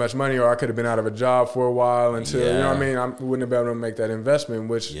as much money, or I could have been out of a job for a while until, you know what I mean? I wouldn't have been able to make that investment,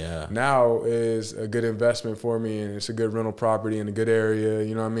 which now is a good investment for me, and it's a good rental property in a good area,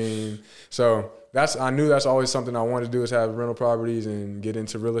 you know what I mean? So I knew that's always something I wanted to do, is have rental properties and get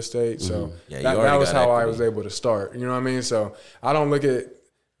into real estate. So that was how I was able to start, you know what I mean? So I don't look at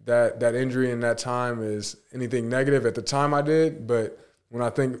that injury and that time as anything negative. At the time I did, but when I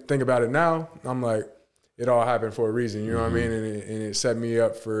think about it now, I'm like, it all happened for a reason, you know what I mean? And it set me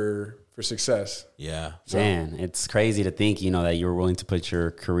up for success. Yeah. So. Man, it's crazy to think, you know, that you were willing to put your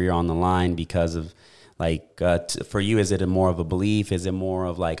career on the line because of, like, for you, is it more of a belief? Is it more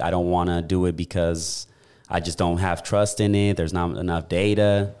of like, I don't want to do it because I just don't have trust in it? There's not enough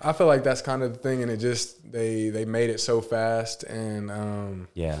data. I feel like that's kind of the thing, and it just, they made it so fast, and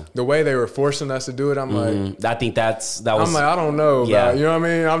the way they were forcing us to do it, I'm like, I think that was. I'm like, I don't know. Yeah, about, you know what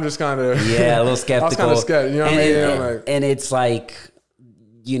I mean. I'm just kind of a little skeptical. I was kind of skeptical. You know what I mean? And it's like,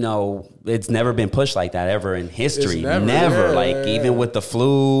 you know, it's never been pushed like that ever in history. Even with the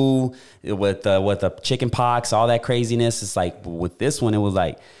flu, with the chicken pox, all that craziness. It's like with this one, it was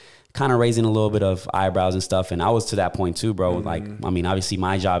like kind of raising a little bit of eyebrows and stuff. And I was to that point too, bro. Like, I mean, obviously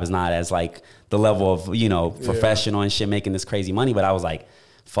my job is not as like the level of, you know, professional and shit, making this crazy money. But I was like,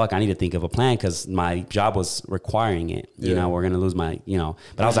 fuck, I need to think of a plan because my job was requiring it. You know, we're going to lose my, you know.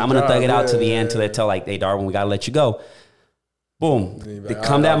 But I was like, I'm going to thug it out to the end till they tell like, hey, Darwin, we got to let you go. Boom.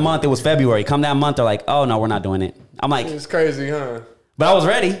 Come that month, it was February. Come that month, they're like, oh, no, we're not doing it. I'm like. It's crazy, huh? But I was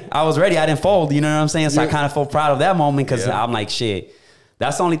ready. I didn't fold. You know what I'm saying? So I kind of felt proud of that moment because I'm like, shit.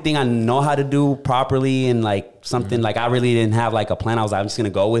 That's the only thing I know how to do properly, and like something like I really didn't have like a plan. I was like, I'm just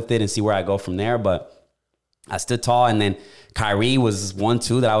gonna go with it and see where I go from there. But I stood tall, and then Kyrie was one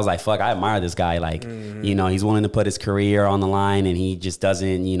too that I was like, fuck, I admire this guy. Like, you know, he's willing to put his career on the line, and he just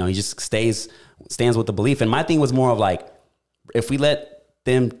doesn't, you know, he just stands with the belief. And my thing was more of like, if we let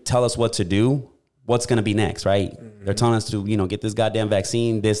them tell us what to do, what's going to be next, right? They're telling us to, you know, get this goddamn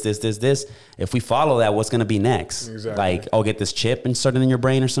vaccine, this. If we follow that, what's going to be next? Exactly. Like, oh, get this chip inserted in your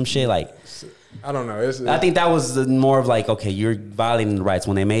brain or some shit. Like, I don't know. I think that was more of like, okay, you're violating the rights.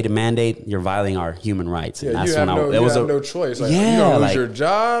 When they made a mandate, you're violating our human rights. Yeah, and that's you have no choice. Like, you don't lose your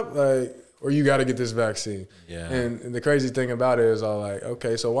job. Like, or you got to get this vaccine. Yeah. And the crazy thing about it is, all like,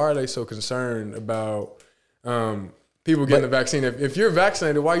 okay, so why are they so concerned about people getting the vaccine? If you're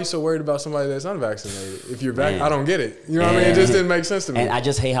vaccinated, why are you so worried about somebody that's unvaccinated? If you're I don't get it. You know what I mean? It just didn't make sense to me. And I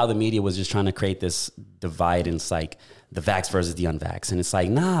just hate how the media was just trying to create this divide, and it's like the vax versus the unvax. And it's like,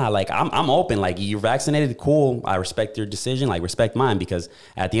 nah, like I'm open. Like, you're vaccinated, cool. I respect your decision. Like, respect mine, because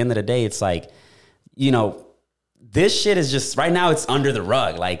at the end of the day, it's like, you know, this shit is just, right now it's under the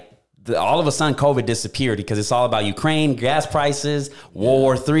rug. Like, all of a sudden COVID disappeared because it's all about Ukraine, gas prices, World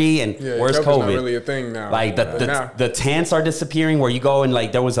War III, and where's COVID's COVID? not really a thing now. Like the tents are disappearing, where you go and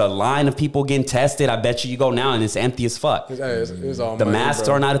like there was a line of people getting tested. I bet you go now and it's empty as fuck. It's all the money, masks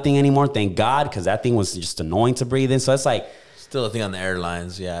bro. are not a thing anymore, thank God, because that thing was just annoying to breathe in. So it's like, Still a thing on the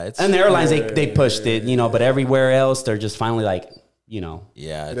airlines. Yeah. and the airlines, they pushed it, you know, but everywhere else they're just finally like, you know.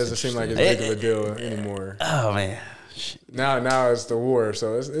 Yeah. It doesn't seem like it's big of a deal anymore. Oh man. Now it's the war,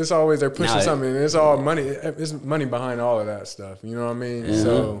 so it's always they're pushing something. And it's all money. It's money behind all of that stuff. You know what I mean? Mm-hmm.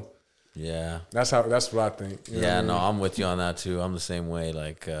 So Yeah. that's what I think. You know Yeah, what I no, mean? I'm with you on that too. I'm the same way.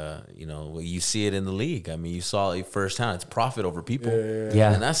 Like, you know, you see it in the league. I mean, you saw it firsthand. It's profit over people.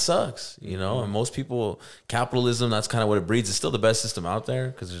 Yeah. And that sucks, you know. And most people, capitalism, that's kind of what it breeds. It's still the best system out there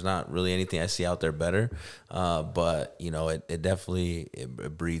because there's not really anything I see out there better. But, you know, it definitely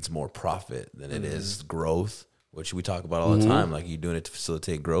it breeds more profit than it is growth, which we talk about all the time. Like, you doing it to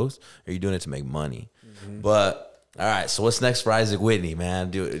facilitate growth, or you doing it to make money. But all right, so what's next for Isaac Whitney,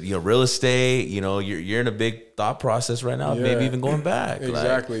 man? Real estate. You know, you're in a big thought process right now. Maybe even going back.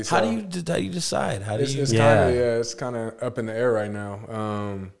 Exactly. Like, how do you decide? How do you? It's kind of up in the air right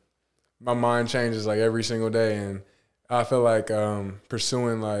now. My mind changes like every single day, and I feel like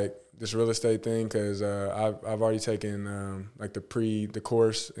pursuing like this real estate thing, because I've already taken like the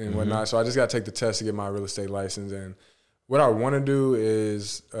course and whatnot. So I just got to take the test to get my real estate license. And what I want to do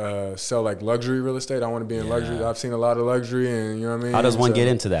is sell like luxury real estate. I want to be in luxury. I've seen a lot of luxury, and you know what I mean. How does one get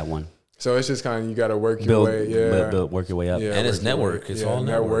into that one? So it's just kind of, you got to work your way. Work your way up. Yeah, and it's network. It's all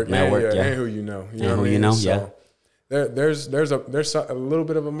network. And who you know. You know who what I you mean? know. So there's a little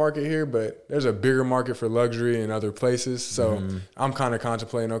bit of a market here, but there's a bigger market for luxury in other places. So I'm kind of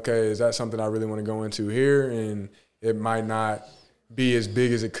contemplating, okay, is that something I really want to go into here? And it might not be as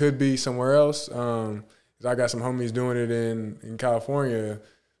big as it could be somewhere else. I got some homies doing it in California,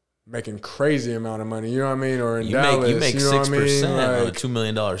 making crazy amount of money. You know what I mean? Or in Dallas, you make 6% on a like, $2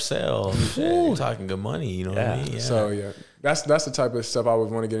 million sale. Shit, you're talking good money. You know what I mean? Yeah. So that's the type of stuff I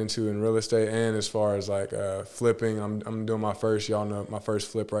would want to get into in real estate. And as far as like flipping, I'm doing my first. Y'all know my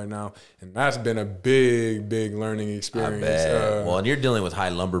first flip right now, and that's been a big learning experience. I bet. Well, and you're dealing with high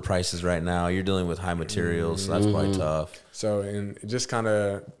lumber prices right now. You're dealing with high materials. So that's probably tough. So, and just kind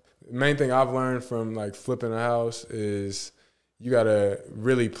of the main thing I've learned from like flipping a house is you got to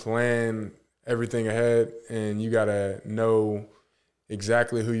really plan everything ahead, and you got to know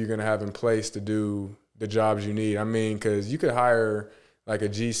exactly who you're going to have in place to do the jobs you need. I mean, because you could hire like a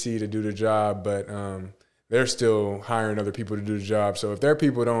GC to do the job, but they're still hiring other people to do the job. So if their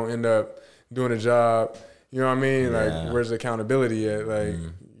people don't end up doing the job, you know what I mean? Like, where's the accountability at? Like,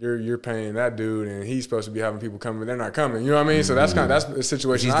 you're paying that dude, and he's supposed to be having people coming, but they're not coming. You know what I mean? So that's a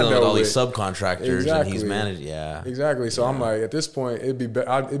situation he's I dealing dealt with all with. these subcontractors, and he's managed. Exactly. So I'm like, at this point, it'd be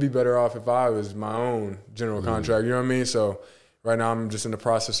better off if I was my own general contractor. You know what I mean? So right now, I'm just in the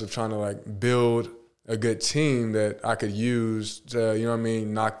process of trying to like build a good team that I could use to, you know what I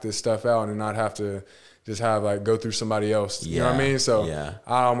mean, knock this stuff out and not have to just have like go through somebody else. You know what I mean? So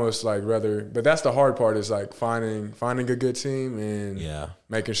I almost like rather, but that's the hard part, is like finding a good team and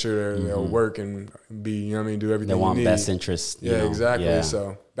making sure they'll work and be, you know what I mean, do everything they want you need. best interest. Yeah, exactly. Yeah.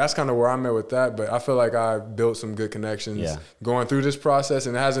 So that's kind of where I'm at with that. But I feel like I built some good connections going through this process,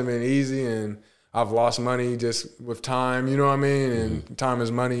 and it hasn't been easy, and I've lost money just with time, you know what I mean? And time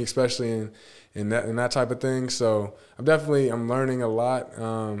is money, especially in that type of thing. So I'm learning a lot.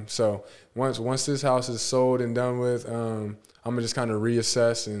 So once this house is sold and done with, I'm gonna just kind of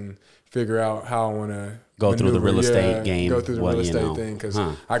reassess and figure out how I want to go through the real estate game. Go through the real estate thing, because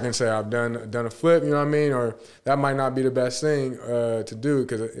I can say I've done a flip, you know what I mean, or that might not be the best thing to do,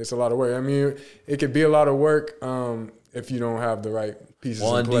 because it's a lot of work. I mean, it could be a lot of work if you don't have the right pieces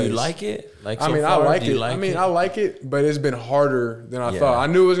in place. Do you like it? Like, I mean, I like it. I like it, but it's been harder than I thought.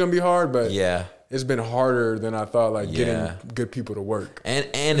 I knew it was gonna be hard, but it's been harder than I thought, like getting good people to work. And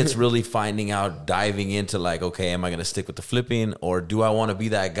it's really diving into like, okay, am I going to stick with the flipping, or do I want to be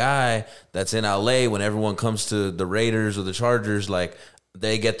that guy that's in LA when everyone comes to the Raiders or the Chargers? Like,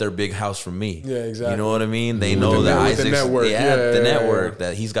 they get their big house from me. Yeah, exactly. You know what I mean? They know that with the Isaac's network. the network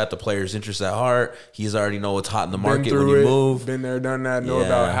that he's got the players' interests at heart. He's already know what's hot in the market when you move. Been there, done that. Know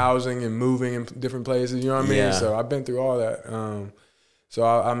about housing and moving in different places. You know what I mean? Yeah. So I've been through all that. So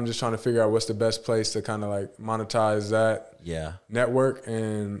I'm just trying to figure out what's the best place to kind of like monetize that network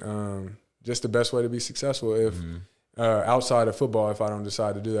and just the best way to be successful if outside of football, if I don't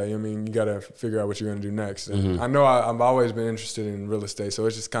decide to do that. You know what I mean? You got to figure out what you're going to do next. And I know I've always been interested in real estate, so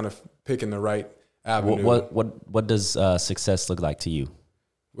it's just kind of picking the right avenue. What does success look like to you?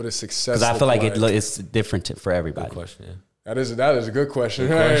 What is success? Because I feel like it's different for everybody. Good question, yeah. That is a good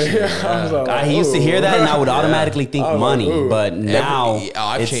question. I used to hear that, and I would automatically think money, but now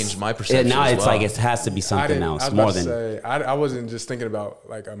I've changed my perception. Now as it's well. like it has to be something else more than. I wasn't just thinking about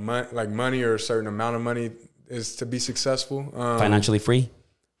like money or a certain amount of money is to be successful. Financially free.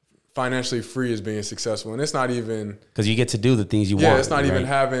 Financially free is being successful, and it's not even because you get to do the things you want. Yeah, it's not even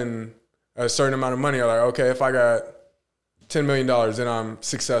having a certain amount of money. Like, okay, if I got $10 million, then I'm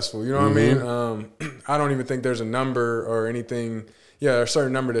successful. You know what I mean? I don't even think there's a number or anything. Yeah, a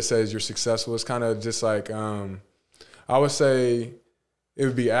certain number that says you're successful. It's kind of just like, I would say it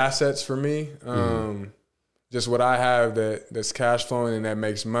would be assets for me. Just what I have that's cash flowing and that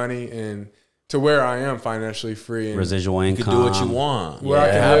makes money and to where I am financially free. And residual income. You can do what you want. Where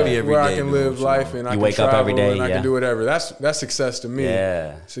I can live life and I can wake travel up every day and I can do whatever. That's success to me.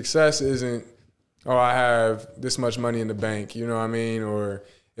 Yeah. Success isn't, I have this much money in the bank, you know what I mean? Or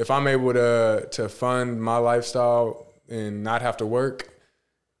if I'm able to fund my lifestyle and not have to work,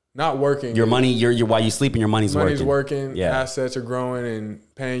 not working. Your money, while you sleeping, your money's working. Assets are growing and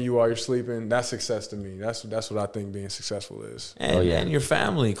paying you while you're sleeping. That's success to me. That's what I think being successful is. And your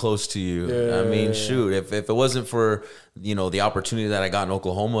family close to you. Yeah. I mean, shoot, if it wasn't for, the opportunity that I got in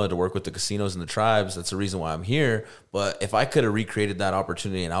Oklahoma to work with the casinos and the tribes, that's the reason why I'm here. But if I could have recreated that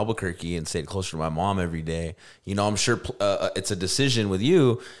opportunity in Albuquerque and stayed closer to my mom every day, I'm sure it's a decision with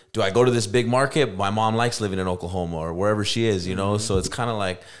you. Do I go to this big market? My mom likes living in Oklahoma or wherever she is, So it's kind of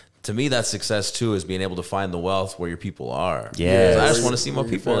like, to me, that's success too, is being able to find the wealth where your people are. Yeah, I just want to see my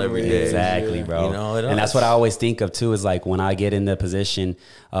people every day. Exactly, bro. And that's what I always think of too. Is like when I get in the position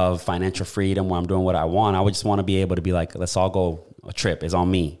of financial freedom, where I'm doing what I want, I would just want to be able to be like, let's all go a trip. It's on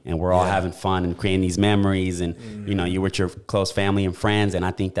me, and we're all having fun and creating these memories, and you're with your close family and friends, and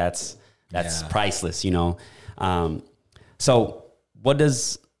I think that's priceless. So what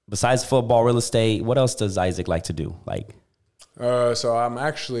does besides football, real estate, what else does Isaac like to do? So I'm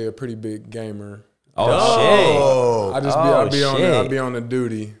actually a pretty big gamer. Oh, shit! I'll be on the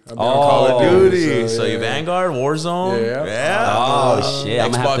duty. I'll be on Call of Duty. So you Vanguard, Warzone. Yeah. Oh shit!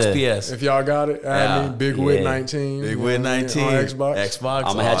 Xbox, PS. If y'all got it, add me. Big Wit 19. Big Wit 19 on Xbox.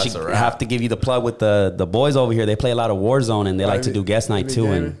 I'm gonna have to give you the plug with the boys over here. They play a lot of Warzone and they like to do guest night too.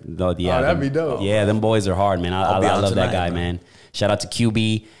 And that'd be dope. Yeah, them boys are hard, man. I love that guy, man. Shout out to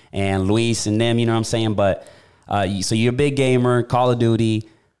QB and Luis and them. You know what I'm saying? But so you're a big gamer, Call of Duty.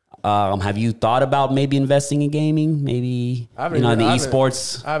 Have you thought about maybe investing in gaming? Maybe in the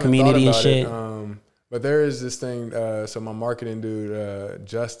esports community and shit. But there is this thing. So my marketing dude,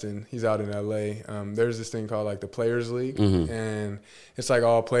 Justin, he's out in LA. There's this thing called like the Players League, and it's like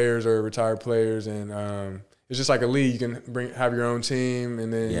all players or retired players, and it's just like a league. You can have your own team,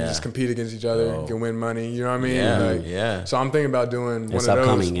 and then you just compete against each other. You can win money. You know what I mean? So I'm thinking about doing one of those. It's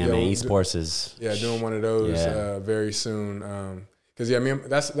upcoming, man. Esports is doing one of those very soon. Because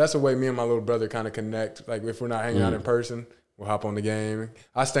that's the way me and my little brother kind of connect. Like if we're not hanging out in person, we'll hop on the game.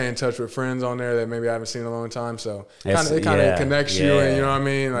 I stay in touch with friends on there that maybe I haven't seen in a long time. So it kind of connects you, and you know what I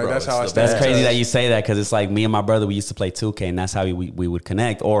mean? Like that's how I stay. That's crazy that you say that because it's like me and my brother, we used to play 2K, and that's how we would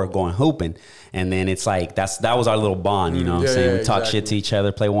connect or going hooping. And then it's like that was our little bond, you know what I'm saying? We talk shit to each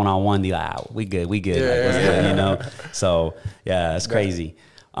other, play one-on-one, be like, we good. Like, what's good, So it's crazy.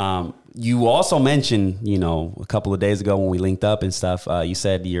 You also mentioned, a couple of days ago when we linked up and stuff, you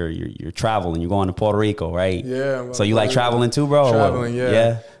said you're traveling, you're going to Puerto Rico, right? Yeah. So you like traveling too, bro? Traveling,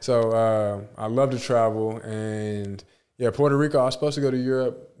 yeah. So I love to travel, and Puerto Rico. I was supposed to go to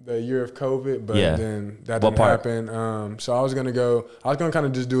Europe the year of COVID, but then that didn't happen. So I was gonna kind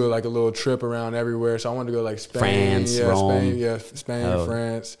of just do like a little trip around everywhere. So I wanted to go like Spain, France, Rome. Spain,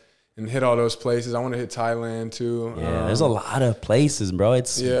 France. And hit all those places. I want to hit Thailand too. Yeah, there's a lot of places, bro.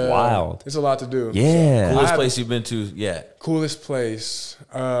 It's wild. It's a lot to do. Yeah. So, coolest place you've been to yet? Coolest place.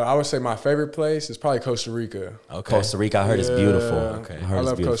 I would say my favorite place is probably Costa Rica. Okay. Costa Rica, I heard it's beautiful. Okay. I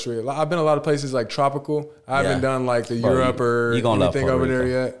love Costa Rica. I've been a lot of places like tropical. I haven't done like the Europe or anything over there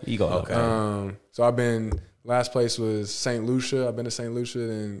yet. You gonna love So last place was St. Lucia. I've been to St. Lucia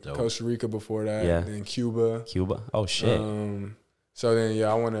and Costa Rica before that. And then Cuba. Oh shit. So then, yeah,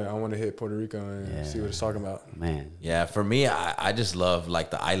 I want to hit Puerto Rico and see what it's talking about. Man. Yeah, for me, I just love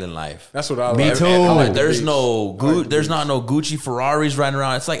like the island life. That's what I Me like. too. I like the There's beach. no I like the there's beach. not no Gucci Ferraris riding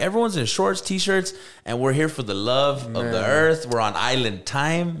around. It's like everyone's in shorts, t-shirts, and we're here for the love of the earth. We're on island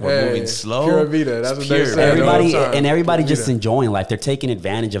time. We're moving slow. Pura vida. That's It's what they pure, say. man. Everybody all the time. everybody Pura just vida. enjoying life. They're taking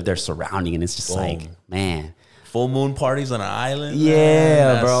advantage of their surrounding, and it's just like, man. Full moon parties on an island. Yeah,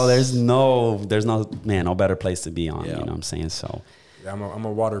 man, bro. that's- There's no no better place to be on. Yeah. You know what I'm saying? So Yeah, I'm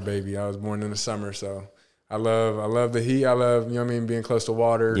a water baby. I was born in the summer, so I love the heat. I love, you know what I mean, being close to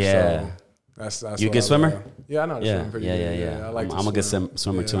water. Yeah. So that's You a what good I swimmer? love. Yeah, I know how to yeah, swim pretty yeah, good. yeah. I like to I'm a good swim.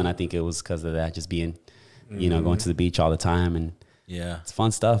 swimmer too, Yeah. and I think it was because of that, just being, going to the beach all the time, and Yeah. it's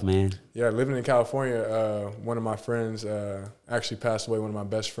fun stuff, man. Yeah, living in California, one of my friends actually passed away. One of my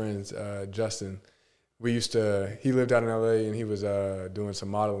best friends, Justin. He lived out in LA and he was doing some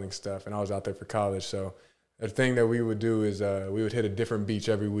modeling stuff, and I was out there for college. So the thing that we would do is we would hit a different beach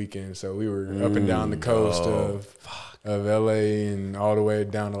every weekend. So we were up and down the coast of LA and all the way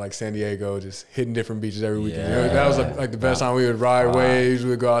down to like San Diego, just hitting different beaches every weekend. Yeah. That was like the best time. We would ride waves.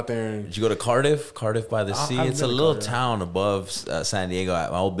 We would go out there and Did you go to Cardiff? Cardiff by the sea. haven't It's a been to little Cardiff. town above San Diego.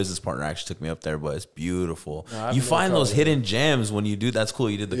 My old business partner actually took me up there, but it's beautiful. No, I haven't You been to find those Cardiff. hidden gems when you do. That's cool.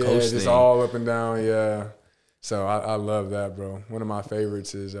 You did the coast just thing. all up and down. Yeah. So I love that, bro. One of my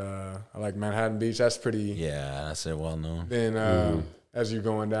favorites is I like Manhattan Beach. That's pretty. Yeah, that's it. Well known. Then as you're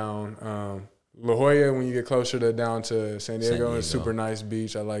going down, La Jolla, when you get closer to down to San Diego, it's Diego. super nice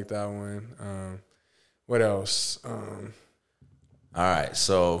beach. I like that one. What else? All right,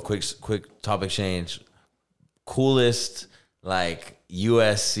 so quick topic change. Coolest like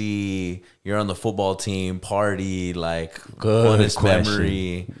USC, you're on the football team, party, like Good funnest question.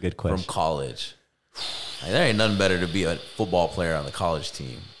 memory Good question. from college. Like, there ain't nothing better to be a football player on the college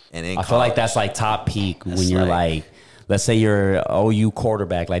team. And in I feel like college. that's like top peak when That's you're like- like, let's say you're OU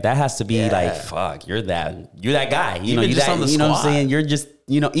quarterback. Like that has to be Yeah. like, fuck, you're that guy. You know, Even you just that, on the you know what I'm squad. saying? You're just,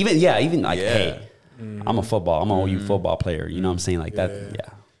 even like, Yeah. hey, I'm an OU football player. You know what I'm saying? Like that, yeah.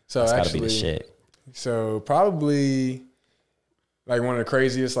 So That's gotta actually, be the shit. So probably like one of the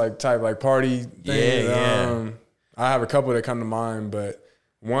craziest like type like party things. Yeah. I have a couple that come to mind, but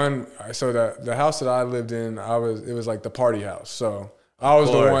one. So the house that I lived in, it was like the party house. So I was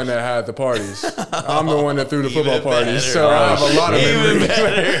the course. one that had the parties. I'm the one that threw the football Even parties. better. So I have a lot of Even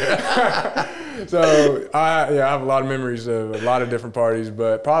memories. So I have a lot of memories of a lot of different parties,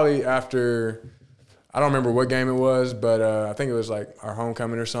 but probably after, I don't remember what game it was, but I think it was like our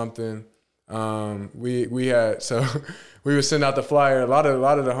homecoming or something. We had, so we would send out the flyer. A lot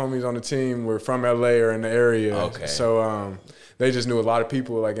of the homies on the team were from LA or in the area. Okay. So they just knew a lot of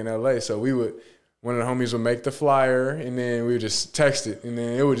people like in LA. So one of the homies would make the flyer and then we would just text it and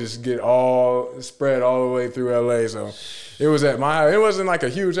then it would just get spread all the way through LA. So it was at my house. It wasn't like a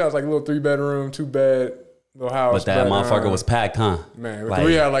huge house, like a little 3-bedroom, 2-bed little house. But that motherfucker was packed, huh? Man, Like-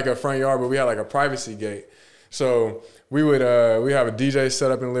 we had like a front yard, but we had like a privacy gate. So we would we have a DJ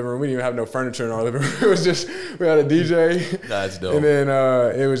set up in the living room. We didn't even have no furniture in our living room. It was just we had a DJ. That's dope. And then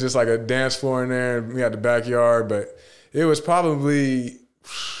it was just like a dance floor in there. And we had the backyard, but it was probably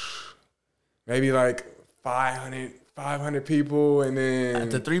maybe like 500 people, and then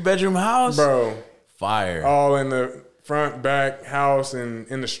At the 3-bedroom house? bro, Fire. all in the front, back, house, and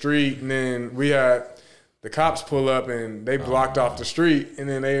in the street. And then we had the cops pull up and they blocked off the street. And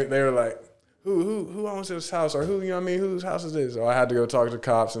then they were like, who owns this house? Or who, you know what I mean? Whose house is this? So I had to go talk to the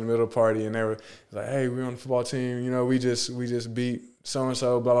cops in the middle of the party, and they were like, hey, we're on the football team. You know, we just beat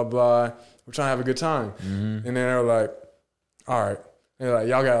so-and-so, blah, blah, blah. We're trying to have a good time. And then they were like, all right. They're like,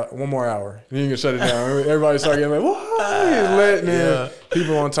 y'all got one more hour. And you can shut it down. Everybody started getting like, what? It's lit. And then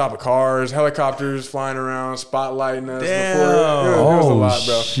people on top of cars, helicopters flying around, spotlighting us. Damn. It was a lot,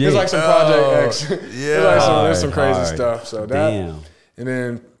 bro. It was like some Project X. yeah. It was some crazy Hard. stuff. So that, Damn. and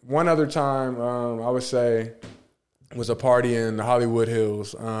then one other time, I would say, was a party in the Hollywood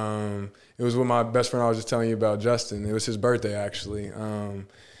Hills. It was with my best friend I was just telling you about, Justin. It was his birthday, actually.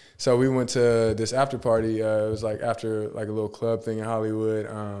 So we went to this after party. It was like after like a little club thing in Hollywood.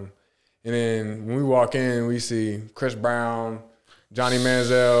 And then when we walk in, we see Chris Brown, Johnny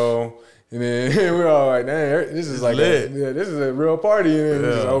Manziel, and then we're all like, "Dang, this is like lit. this is a real party." And then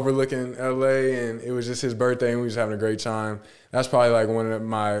just overlooking LA, and it was just his birthday, and we was having a great time. That's probably like one of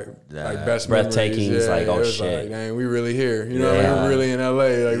my like best breathtaking. memories. It's like, oh, it was shit. like, dang, we really here. You know, Yeah. we're really in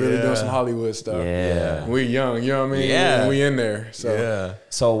LA, like really doing some Hollywood stuff. Yeah. We young, you know what I mean? Yeah. And we in there. So Yeah.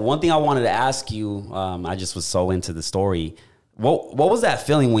 So one thing I wanted to ask you, I just was so into the story. What was that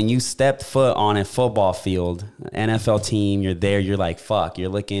feeling when you stepped foot on a football field, NFL team? You're there. You're like, fuck. You're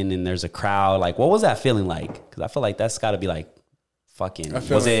looking, and there's a crowd. Like, what was that feeling like? Because I feel like that's got to be like fucking, I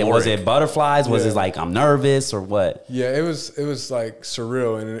feel was it butterflies? Was it like I'm nervous or what? Yeah, it was like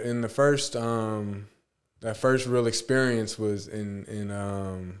surreal. And in the first that first real experience was in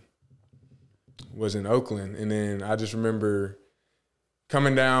Oakland, and then I just remember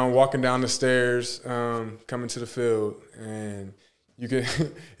walking down the stairs, coming to the field, and you could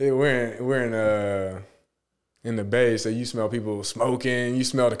we're in the Bay, so you smell people smoking, you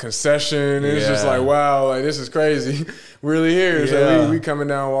smell the concession, and it's just like, wow, like this is crazy. We're really here. So we coming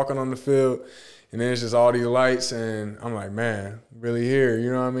down, walking on the field, and then it's just all these lights, and I'm like, man, really here,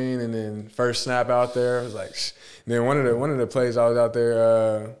 you know what I mean? And then first snap out there, I was like, shh. And then one of the plays I was out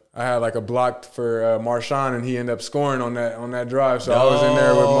there, I had like a block for Marshawn, and he ended up scoring on that drive. So I was in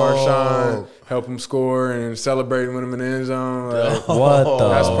there with Marshawn, help him score and celebrating with him in the end zone. Like,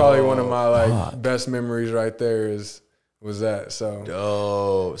 that's probably one of my best memories right there was that.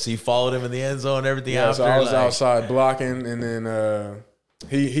 So So you followed him in the end zone and everything after? So I was outside blocking, and then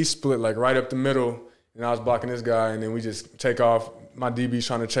he split like right up the middle, and I was blocking this guy, and then we just take off. My DB's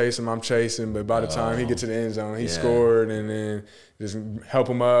trying to chase him, I'm chasing, but by the time he gets to the end zone, he scored, and then just help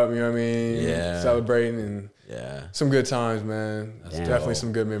him up, you know what I mean? Yeah. Celebrating, and some good times, man. Definitely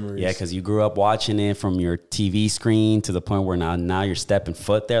some good memories. Yeah, because you grew up watching it from your TV screen to the point where now you're stepping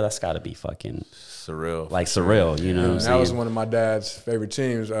foot there. That's got to be fucking surreal. Like surreal, you know what I'm saying? That was one of my dad's favorite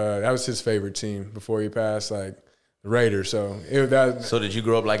teams. That was his favorite team before he passed, like, the Raiders. So did you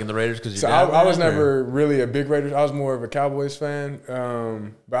grow up liking the Raiders? Because I was never really a big Raiders. I was more of a Cowboys fan.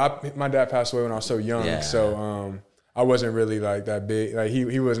 But my dad passed away when I was so young. So I wasn't really like that big. Like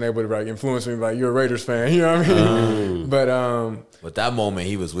he wasn't able to like influence me. Like, you're a Raiders fan. You know what I mean? But that moment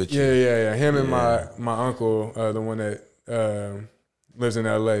he was with you. Yeah. Him and my uncle, the one that lives in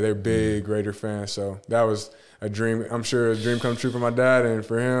LA, they're big Raider fans. So that was a dream. I'm sure a dream come true for my dad and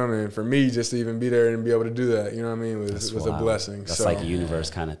for him and for me, just to even be there and be able to do that. You know what I mean? Was a blessing. That's like a universe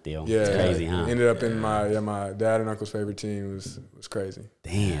kind of deal. Yeah, it's crazy, huh? Ended up in my dad and uncle's favorite team was crazy.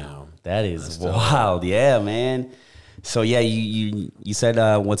 Damn, that is wild. Yeah, man. So yeah, you said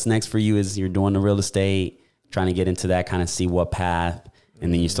what's next for you is you're doing the real estate, trying to get into that, kind of see what path,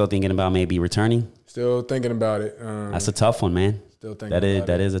 and then you're still thinking about maybe returning. Still thinking about it. That's a tough one, man. Still thinking about it.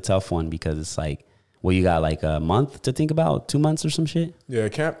 That is a tough one because it's like, well, you got like a month to think about, 2 months or some shit? Yeah,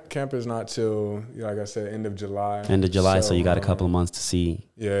 camp is not till, like I said, end of July. End of July, so you got a couple of months to see.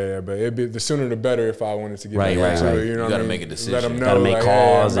 Yeah, but it'd be the sooner the better if I wanted to get back into it. You know, you got to make a decision. Let them know, got to make like,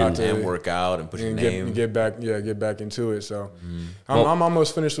 calls and work out and put your name. Get back into it. So I'm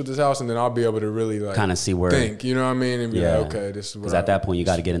almost finished with this house, and then I'll be able to really like kind of see where think. You know what I mean? And be like, okay, this is what. Because at that point, you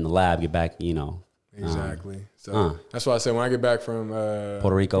got to get in the lab, get back. You know. Exactly. So that's why I said when I get back from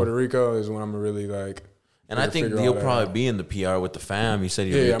Puerto Rico is when I'm really like. And I think you'll probably be in the PR with the fam. You said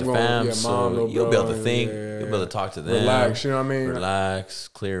you'll be with the fam, so you'll be able to think. You'll be able to talk to them. Relax, you know what I mean? Relax,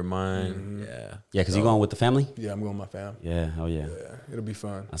 clear your mind. Yeah, because you're going with the family? Yeah, I'm going with my fam. Yeah, oh yeah. Yeah, it'll be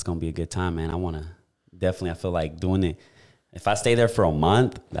fun. That's going to be a good time, man. I feel like doing it. If I stay there for a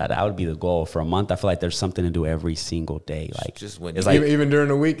month, that would be the goal. For a month, I feel like there's something to do every single day. Like, just when it's like even during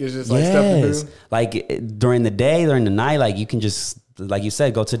the week, it's just like stuff to do. Like during the day, during the night, like you can just, like you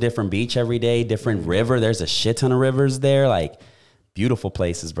said, go to a different beach every day, different river. There's a shit ton of rivers there. Like, beautiful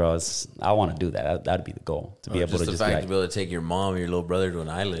places, bro. I want to do that. That'd be the goal, to be able to just the fact to be able to take your mom and your little brother to an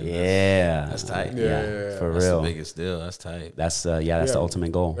island. Yeah, that's tight. Yeah, for that's real. The biggest deal. That's tight. That's the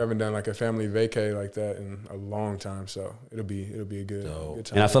ultimate goal. We haven't done like a family vacay like that in a long time, so it'll be a good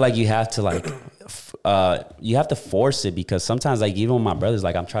time. And I feel like you have to like, you have to force it, because sometimes like even with my brothers,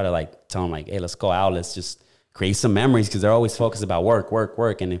 like I'm trying to like tell them like, hey, let's go out, let's just create some memories, because they're always focused about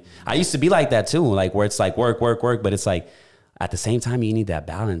work. And I used to be like that too, like where it's like work, but it's like, at the same time, you need that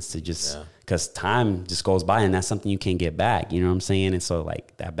balance to just, because time just goes by and that's something you can't get back. You know what I'm saying? And so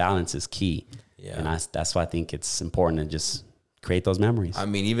like that balance is key. Yeah. And that's why I think it's important to just create those memories. I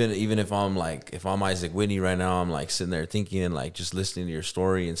mean, even if I'm Isaac Whitney right now, I'm like sitting there thinking and like just listening to your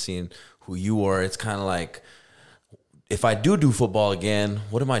story and seeing who you are. It's kind of like, if I do football again,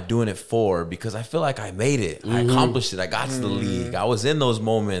 what am I doing it for? Because I feel like I made it. I accomplished it. I got to the league. I was in those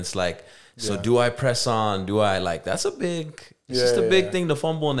moments like, so do I press on? Do I like, that's a big, it's just a big thing to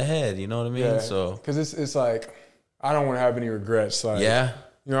fumble in the head. You know what I mean? Yeah. So, cause it's like, I don't want to have any regrets. Like, you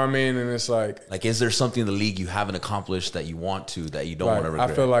know what I mean? And it's like, is there something in the league you haven't accomplished that you want to, that you don't want to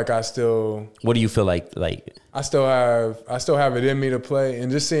regret? I feel like I still. What do you feel like? I still have it in me to play,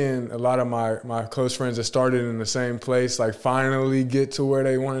 and just seeing a lot of my close friends that started in the same place, like finally get to where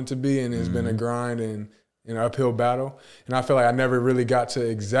they wanted to be, and it's been a grind and an uphill battle. And I feel like I never really got to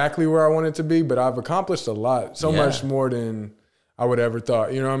exactly where I wanted to be, but I've accomplished a lot, much more than I would ever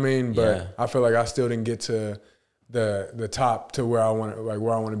thought. You know what I mean? But I feel like I still didn't get to the top to where I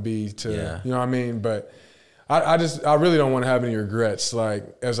want to be to, Yeah. you know what I mean? But I really don't want to have any regrets. Like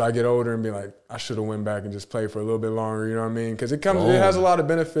as I get older and be like, I should have went back and just played for a little bit longer. You know what I mean? Because it has a lot of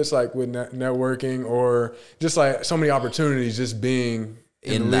benefits, like with networking or just like so many opportunities just being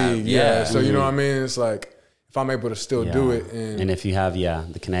in the league. Yeah. So you know what I mean? It's like if I'm able to still do it, and if you have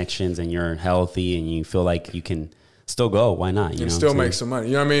the connections and you're healthy and you feel like you can still go, why not? You know, still make some money.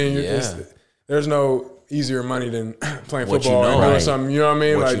 You know what I mean? There's no easier money than playing football or doing something. You know what I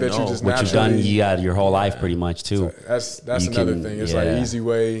mean? Like that you just what you've done, you got your whole life pretty much too. So that's another thing. It's like an easy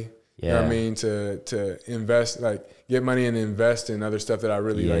way. You know what I mean? To invest, like get money and invest in other stuff that I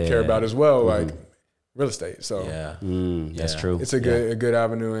really like care about as well, like real estate. So that's true. It's a good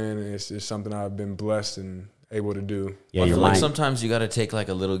avenue, and it's just something I've been blessed and able to do. I feel like sometimes you got to take like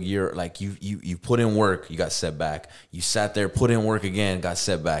a little year, like you put in work, you got set back. You sat there, put in work again, got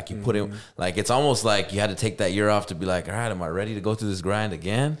set back. You put in, like, it's almost like you had to take that year off to be like, all right, am I ready to go through this grind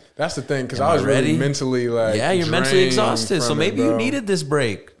again? That's the thing, because I was really mentally like, you're mentally exhausted. So maybe you needed this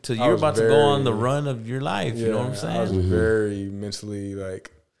break till you're about to go on the run of your life. You know what I'm saying? I was very mentally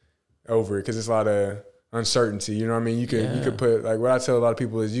like over it because it's a lot of uncertainty. You know what I mean? You could put, like, what I tell a lot of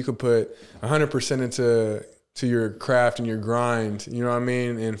people is you could put 100% into your craft and your grind, you know what I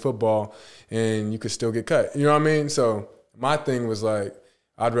mean, in football, and you could still get cut. You know what I mean? So my thing was like,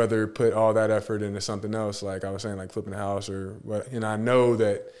 I'd rather put all that effort into something else, like I was saying, like flipping a house or what. And I know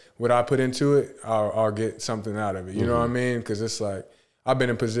that what I put into it, I'll get something out of it. You know what I mean? Because it's like I've been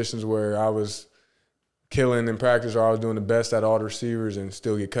in positions where I was killing in practice or I was doing the best at all the receivers and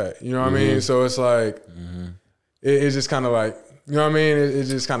still get cut. You know what I mean? So it's like it's just kind of like, you know what I mean? It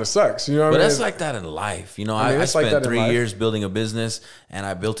just kind of sucks. You know what I mean? But that's like that in life. You know, I spent 3 years building a business, and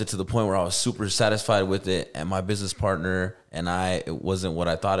I built it to the point where I was super satisfied with it. And my business partner and it wasn't what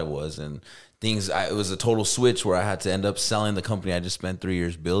I thought it was. And it was a total switch where I had to end up selling the company I just spent 3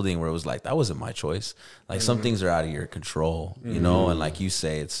 years building, where it was like, that wasn't my choice. Like some things are out of your control, you know? And like you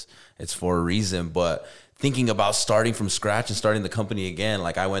say, it's for a reason. But thinking about starting from scratch and starting the company again,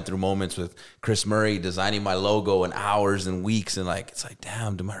 like I went through moments with Chris Murray designing my logo in hours and weeks, and like it's like,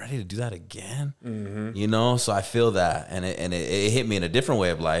 damn, am I ready to do that again? You know, so I feel that, and it hit me in a different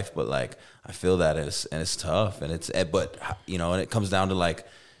way of life, but like I feel that, and it's tough, but you know, and it comes down to like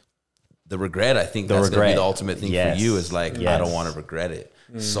the regret. I think that's gonna be the ultimate thing for you is like I don't want to regret it,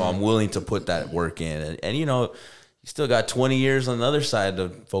 so I'm willing to put that work in, and you know. You still got 20 years on the other side to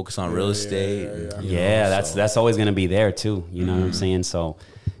focus on real estate. That's always going to be there too. You know what I'm saying? So,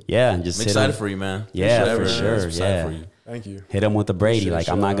 just I'm excited for you, man. Yeah, for sure. Yeah. For you. Thank you. Hit him with the Brady. Like,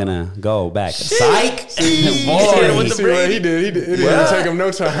 I'm not going to go back. Psych! Boy, with the Brady. He did. It didn't take him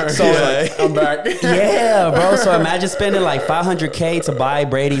no time. So, I'm back. Yeah, bro. So imagine spending like $500K to buy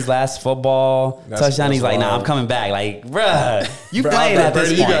Brady's last football touchdown. He's like, nah, I'm coming back. Like, bruh, you playing at this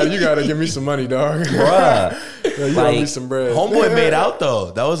point. You got to give me some money, dog. Bruh. You got me some bread. Homeboy made out,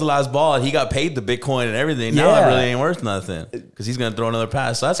 though. That was the last ball. He got paid the Bitcoin and everything. Now it really ain't worth nothing because he's going to throw another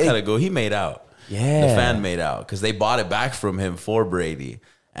pass. So that's kind of cool. He made out. Yeah, the fan made out because they bought it back from him for Brady,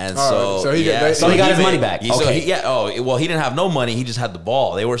 and so he got his money back. Okay. He didn't have no money. He just had the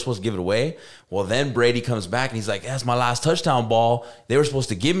ball. They were supposed to give it away. Well, then Brady comes back and he's like, "That's my last touchdown ball. They were supposed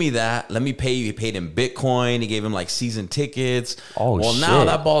to give me that. Let me pay you." He paid him Bitcoin. He gave him like season tickets. Now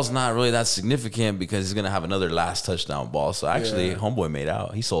that ball's not really that significant because he's gonna have another last touchdown ball. So actually, homeboy made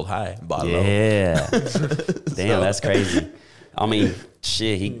out. He sold high, bought low. Yeah, damn, that's crazy. I mean,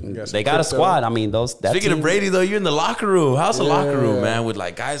 shit, they got a squad. I mean, Speaking of Brady, though, you're in the locker room. How's the locker room, man? With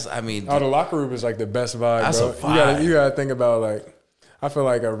like guys, I mean, the locker room is like the best vibe, that's bro. A vibe. You gotta think about like, I feel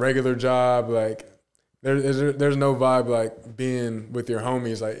like a regular job, like there's no vibe like being with your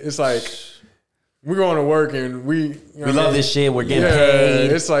homies. Like it's like we're going to work and we love this shit. We're getting paid.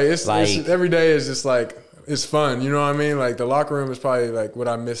 It's like it's every day is just like. It's fun, you know what I mean? Like the locker room is probably like what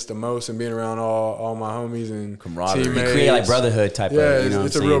I miss the most, and being around all my homies and camaraderie. Teammates. You create like brotherhood type of. You know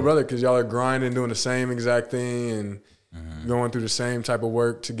it's a real brother because y'all are grinding, doing the same exact thing, and going through the same type of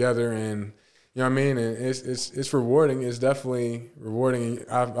work together, and you know what I mean. And it's rewarding. It's definitely rewarding.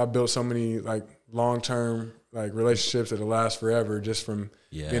 I've built so many like long-term like relationships that'll last forever just from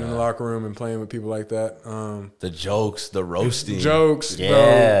being in the locker room and playing with people like that. The jokes, the roasting. Jokes, bro.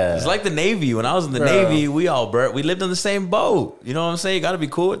 It's like the Navy. When I was in the Navy, we lived on the same boat. You know what I'm saying? You got to be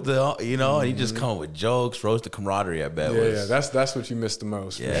cool with and you just come with jokes, roast the camaraderie, I bet. Yeah, that's what you miss the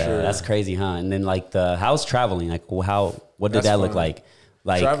most, for sure. That's crazy, huh? And then like how's traveling? Like what did that look like?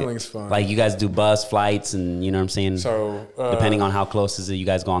 Like traveling's fun. Like you guys do bus flights and you know what I'm saying? So depending on how close is it, you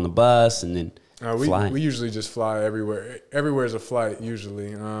guys go on the bus and then we usually just fly everywhere. Everywhere is a flight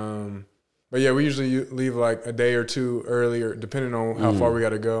usually. But yeah, we usually leave like a day or two earlier, depending on how far we got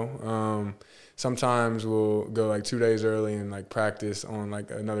to go. Sometimes we'll go like 2 days early and like practice on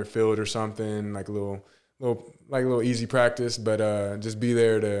like another field or something, like a little easy practice. But just be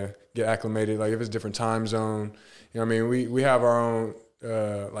there to get acclimated. Like if it's a different time zone, you know what I mean? We have our own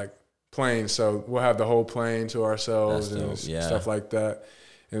like plane, so we'll have the whole plane to ourselves and stuff like that.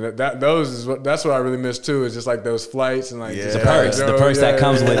 And that's what I really miss too, is just like those flights and like just the perks that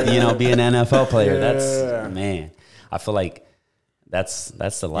comes with being an NFL player. That's man, I feel like that's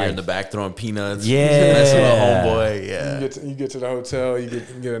the life. You're in the back throwing peanuts. Yeah, messing with homeboy. Yeah, you get to the hotel, you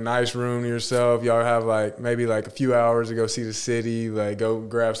get a nice room to yourself. Y'all have like maybe like a few hours to go see the city, like go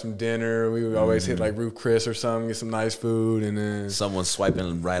grab some dinner. We would always hit like Ruth Chris or something, get some nice food, and then someone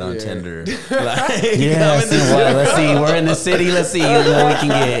swiping right on Tinder. Let's see, we're in the city. Let's see what we can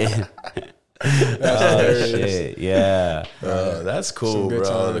get. Shit, yeah. That's cool, bro.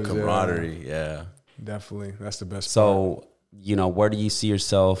 Times, the camaraderie, yeah. Definitely, that's the best. So, where do you see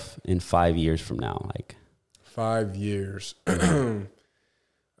yourself in 5 years from now? Like 5 years. Like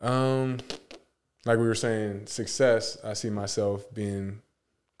we were saying, success. I see myself being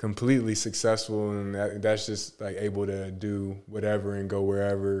completely successful, and that's just like able to do whatever and go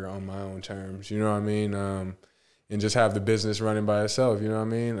wherever on my own terms. You know what I mean? And just have the business running by itself. You know what I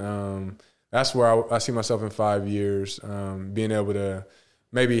mean? That's where I see myself in 5 years. Being able to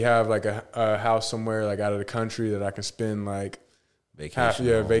maybe have like a house somewhere like out of the country that I can spend like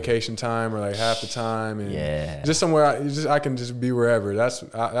vacation time or like half the time, and just somewhere I can just be wherever. That's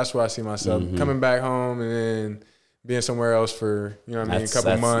where I see myself coming back home and then being somewhere else for a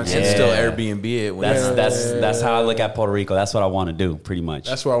couple months and still Airbnb it. That's how I look at Puerto Rico. That's what I want to do, pretty much.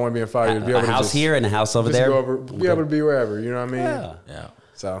 That's where I want to be in 5 years. Be able a house just, here and a house over there. Be able to be wherever. You know what I mean? Yeah.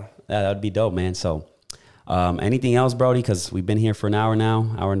 So that would be dope, man. So. Anything else, Brody? Because we've been here for an hour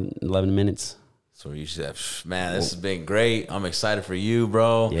now, hour and 11 minutes. So you said, man, this has been great. I'm excited for you,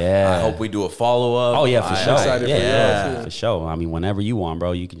 bro. Yeah. I hope we do a follow-up. Oh, yeah, for sure. For for sure. I mean, whenever you want,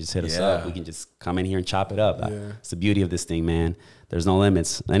 bro, you can just hit us up. We can just come in here and chop it up. It's the beauty of this thing, man. There's no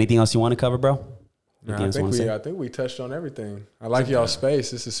limits. Anything else you want to cover, bro? I think we touched on everything. I like y'all's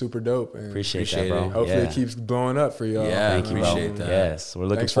space. This is super dope. And appreciate that, bro. Hopefully it keeps blowing up for y'all. Yeah, thank you, bro. Appreciate that. Yes, we're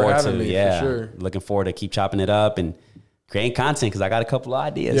looking Thanks forward for having to me, for sure. Looking forward to keep chopping it up and creating content because I got a couple of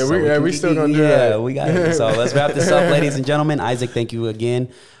ideas. Yeah, we still gonna do that. Yeah, we got it. So let's wrap this up, ladies and gentlemen. Isaac, thank you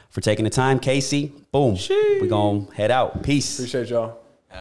again for taking the time. Casey, boom. We're gonna head out. Peace. Appreciate y'all.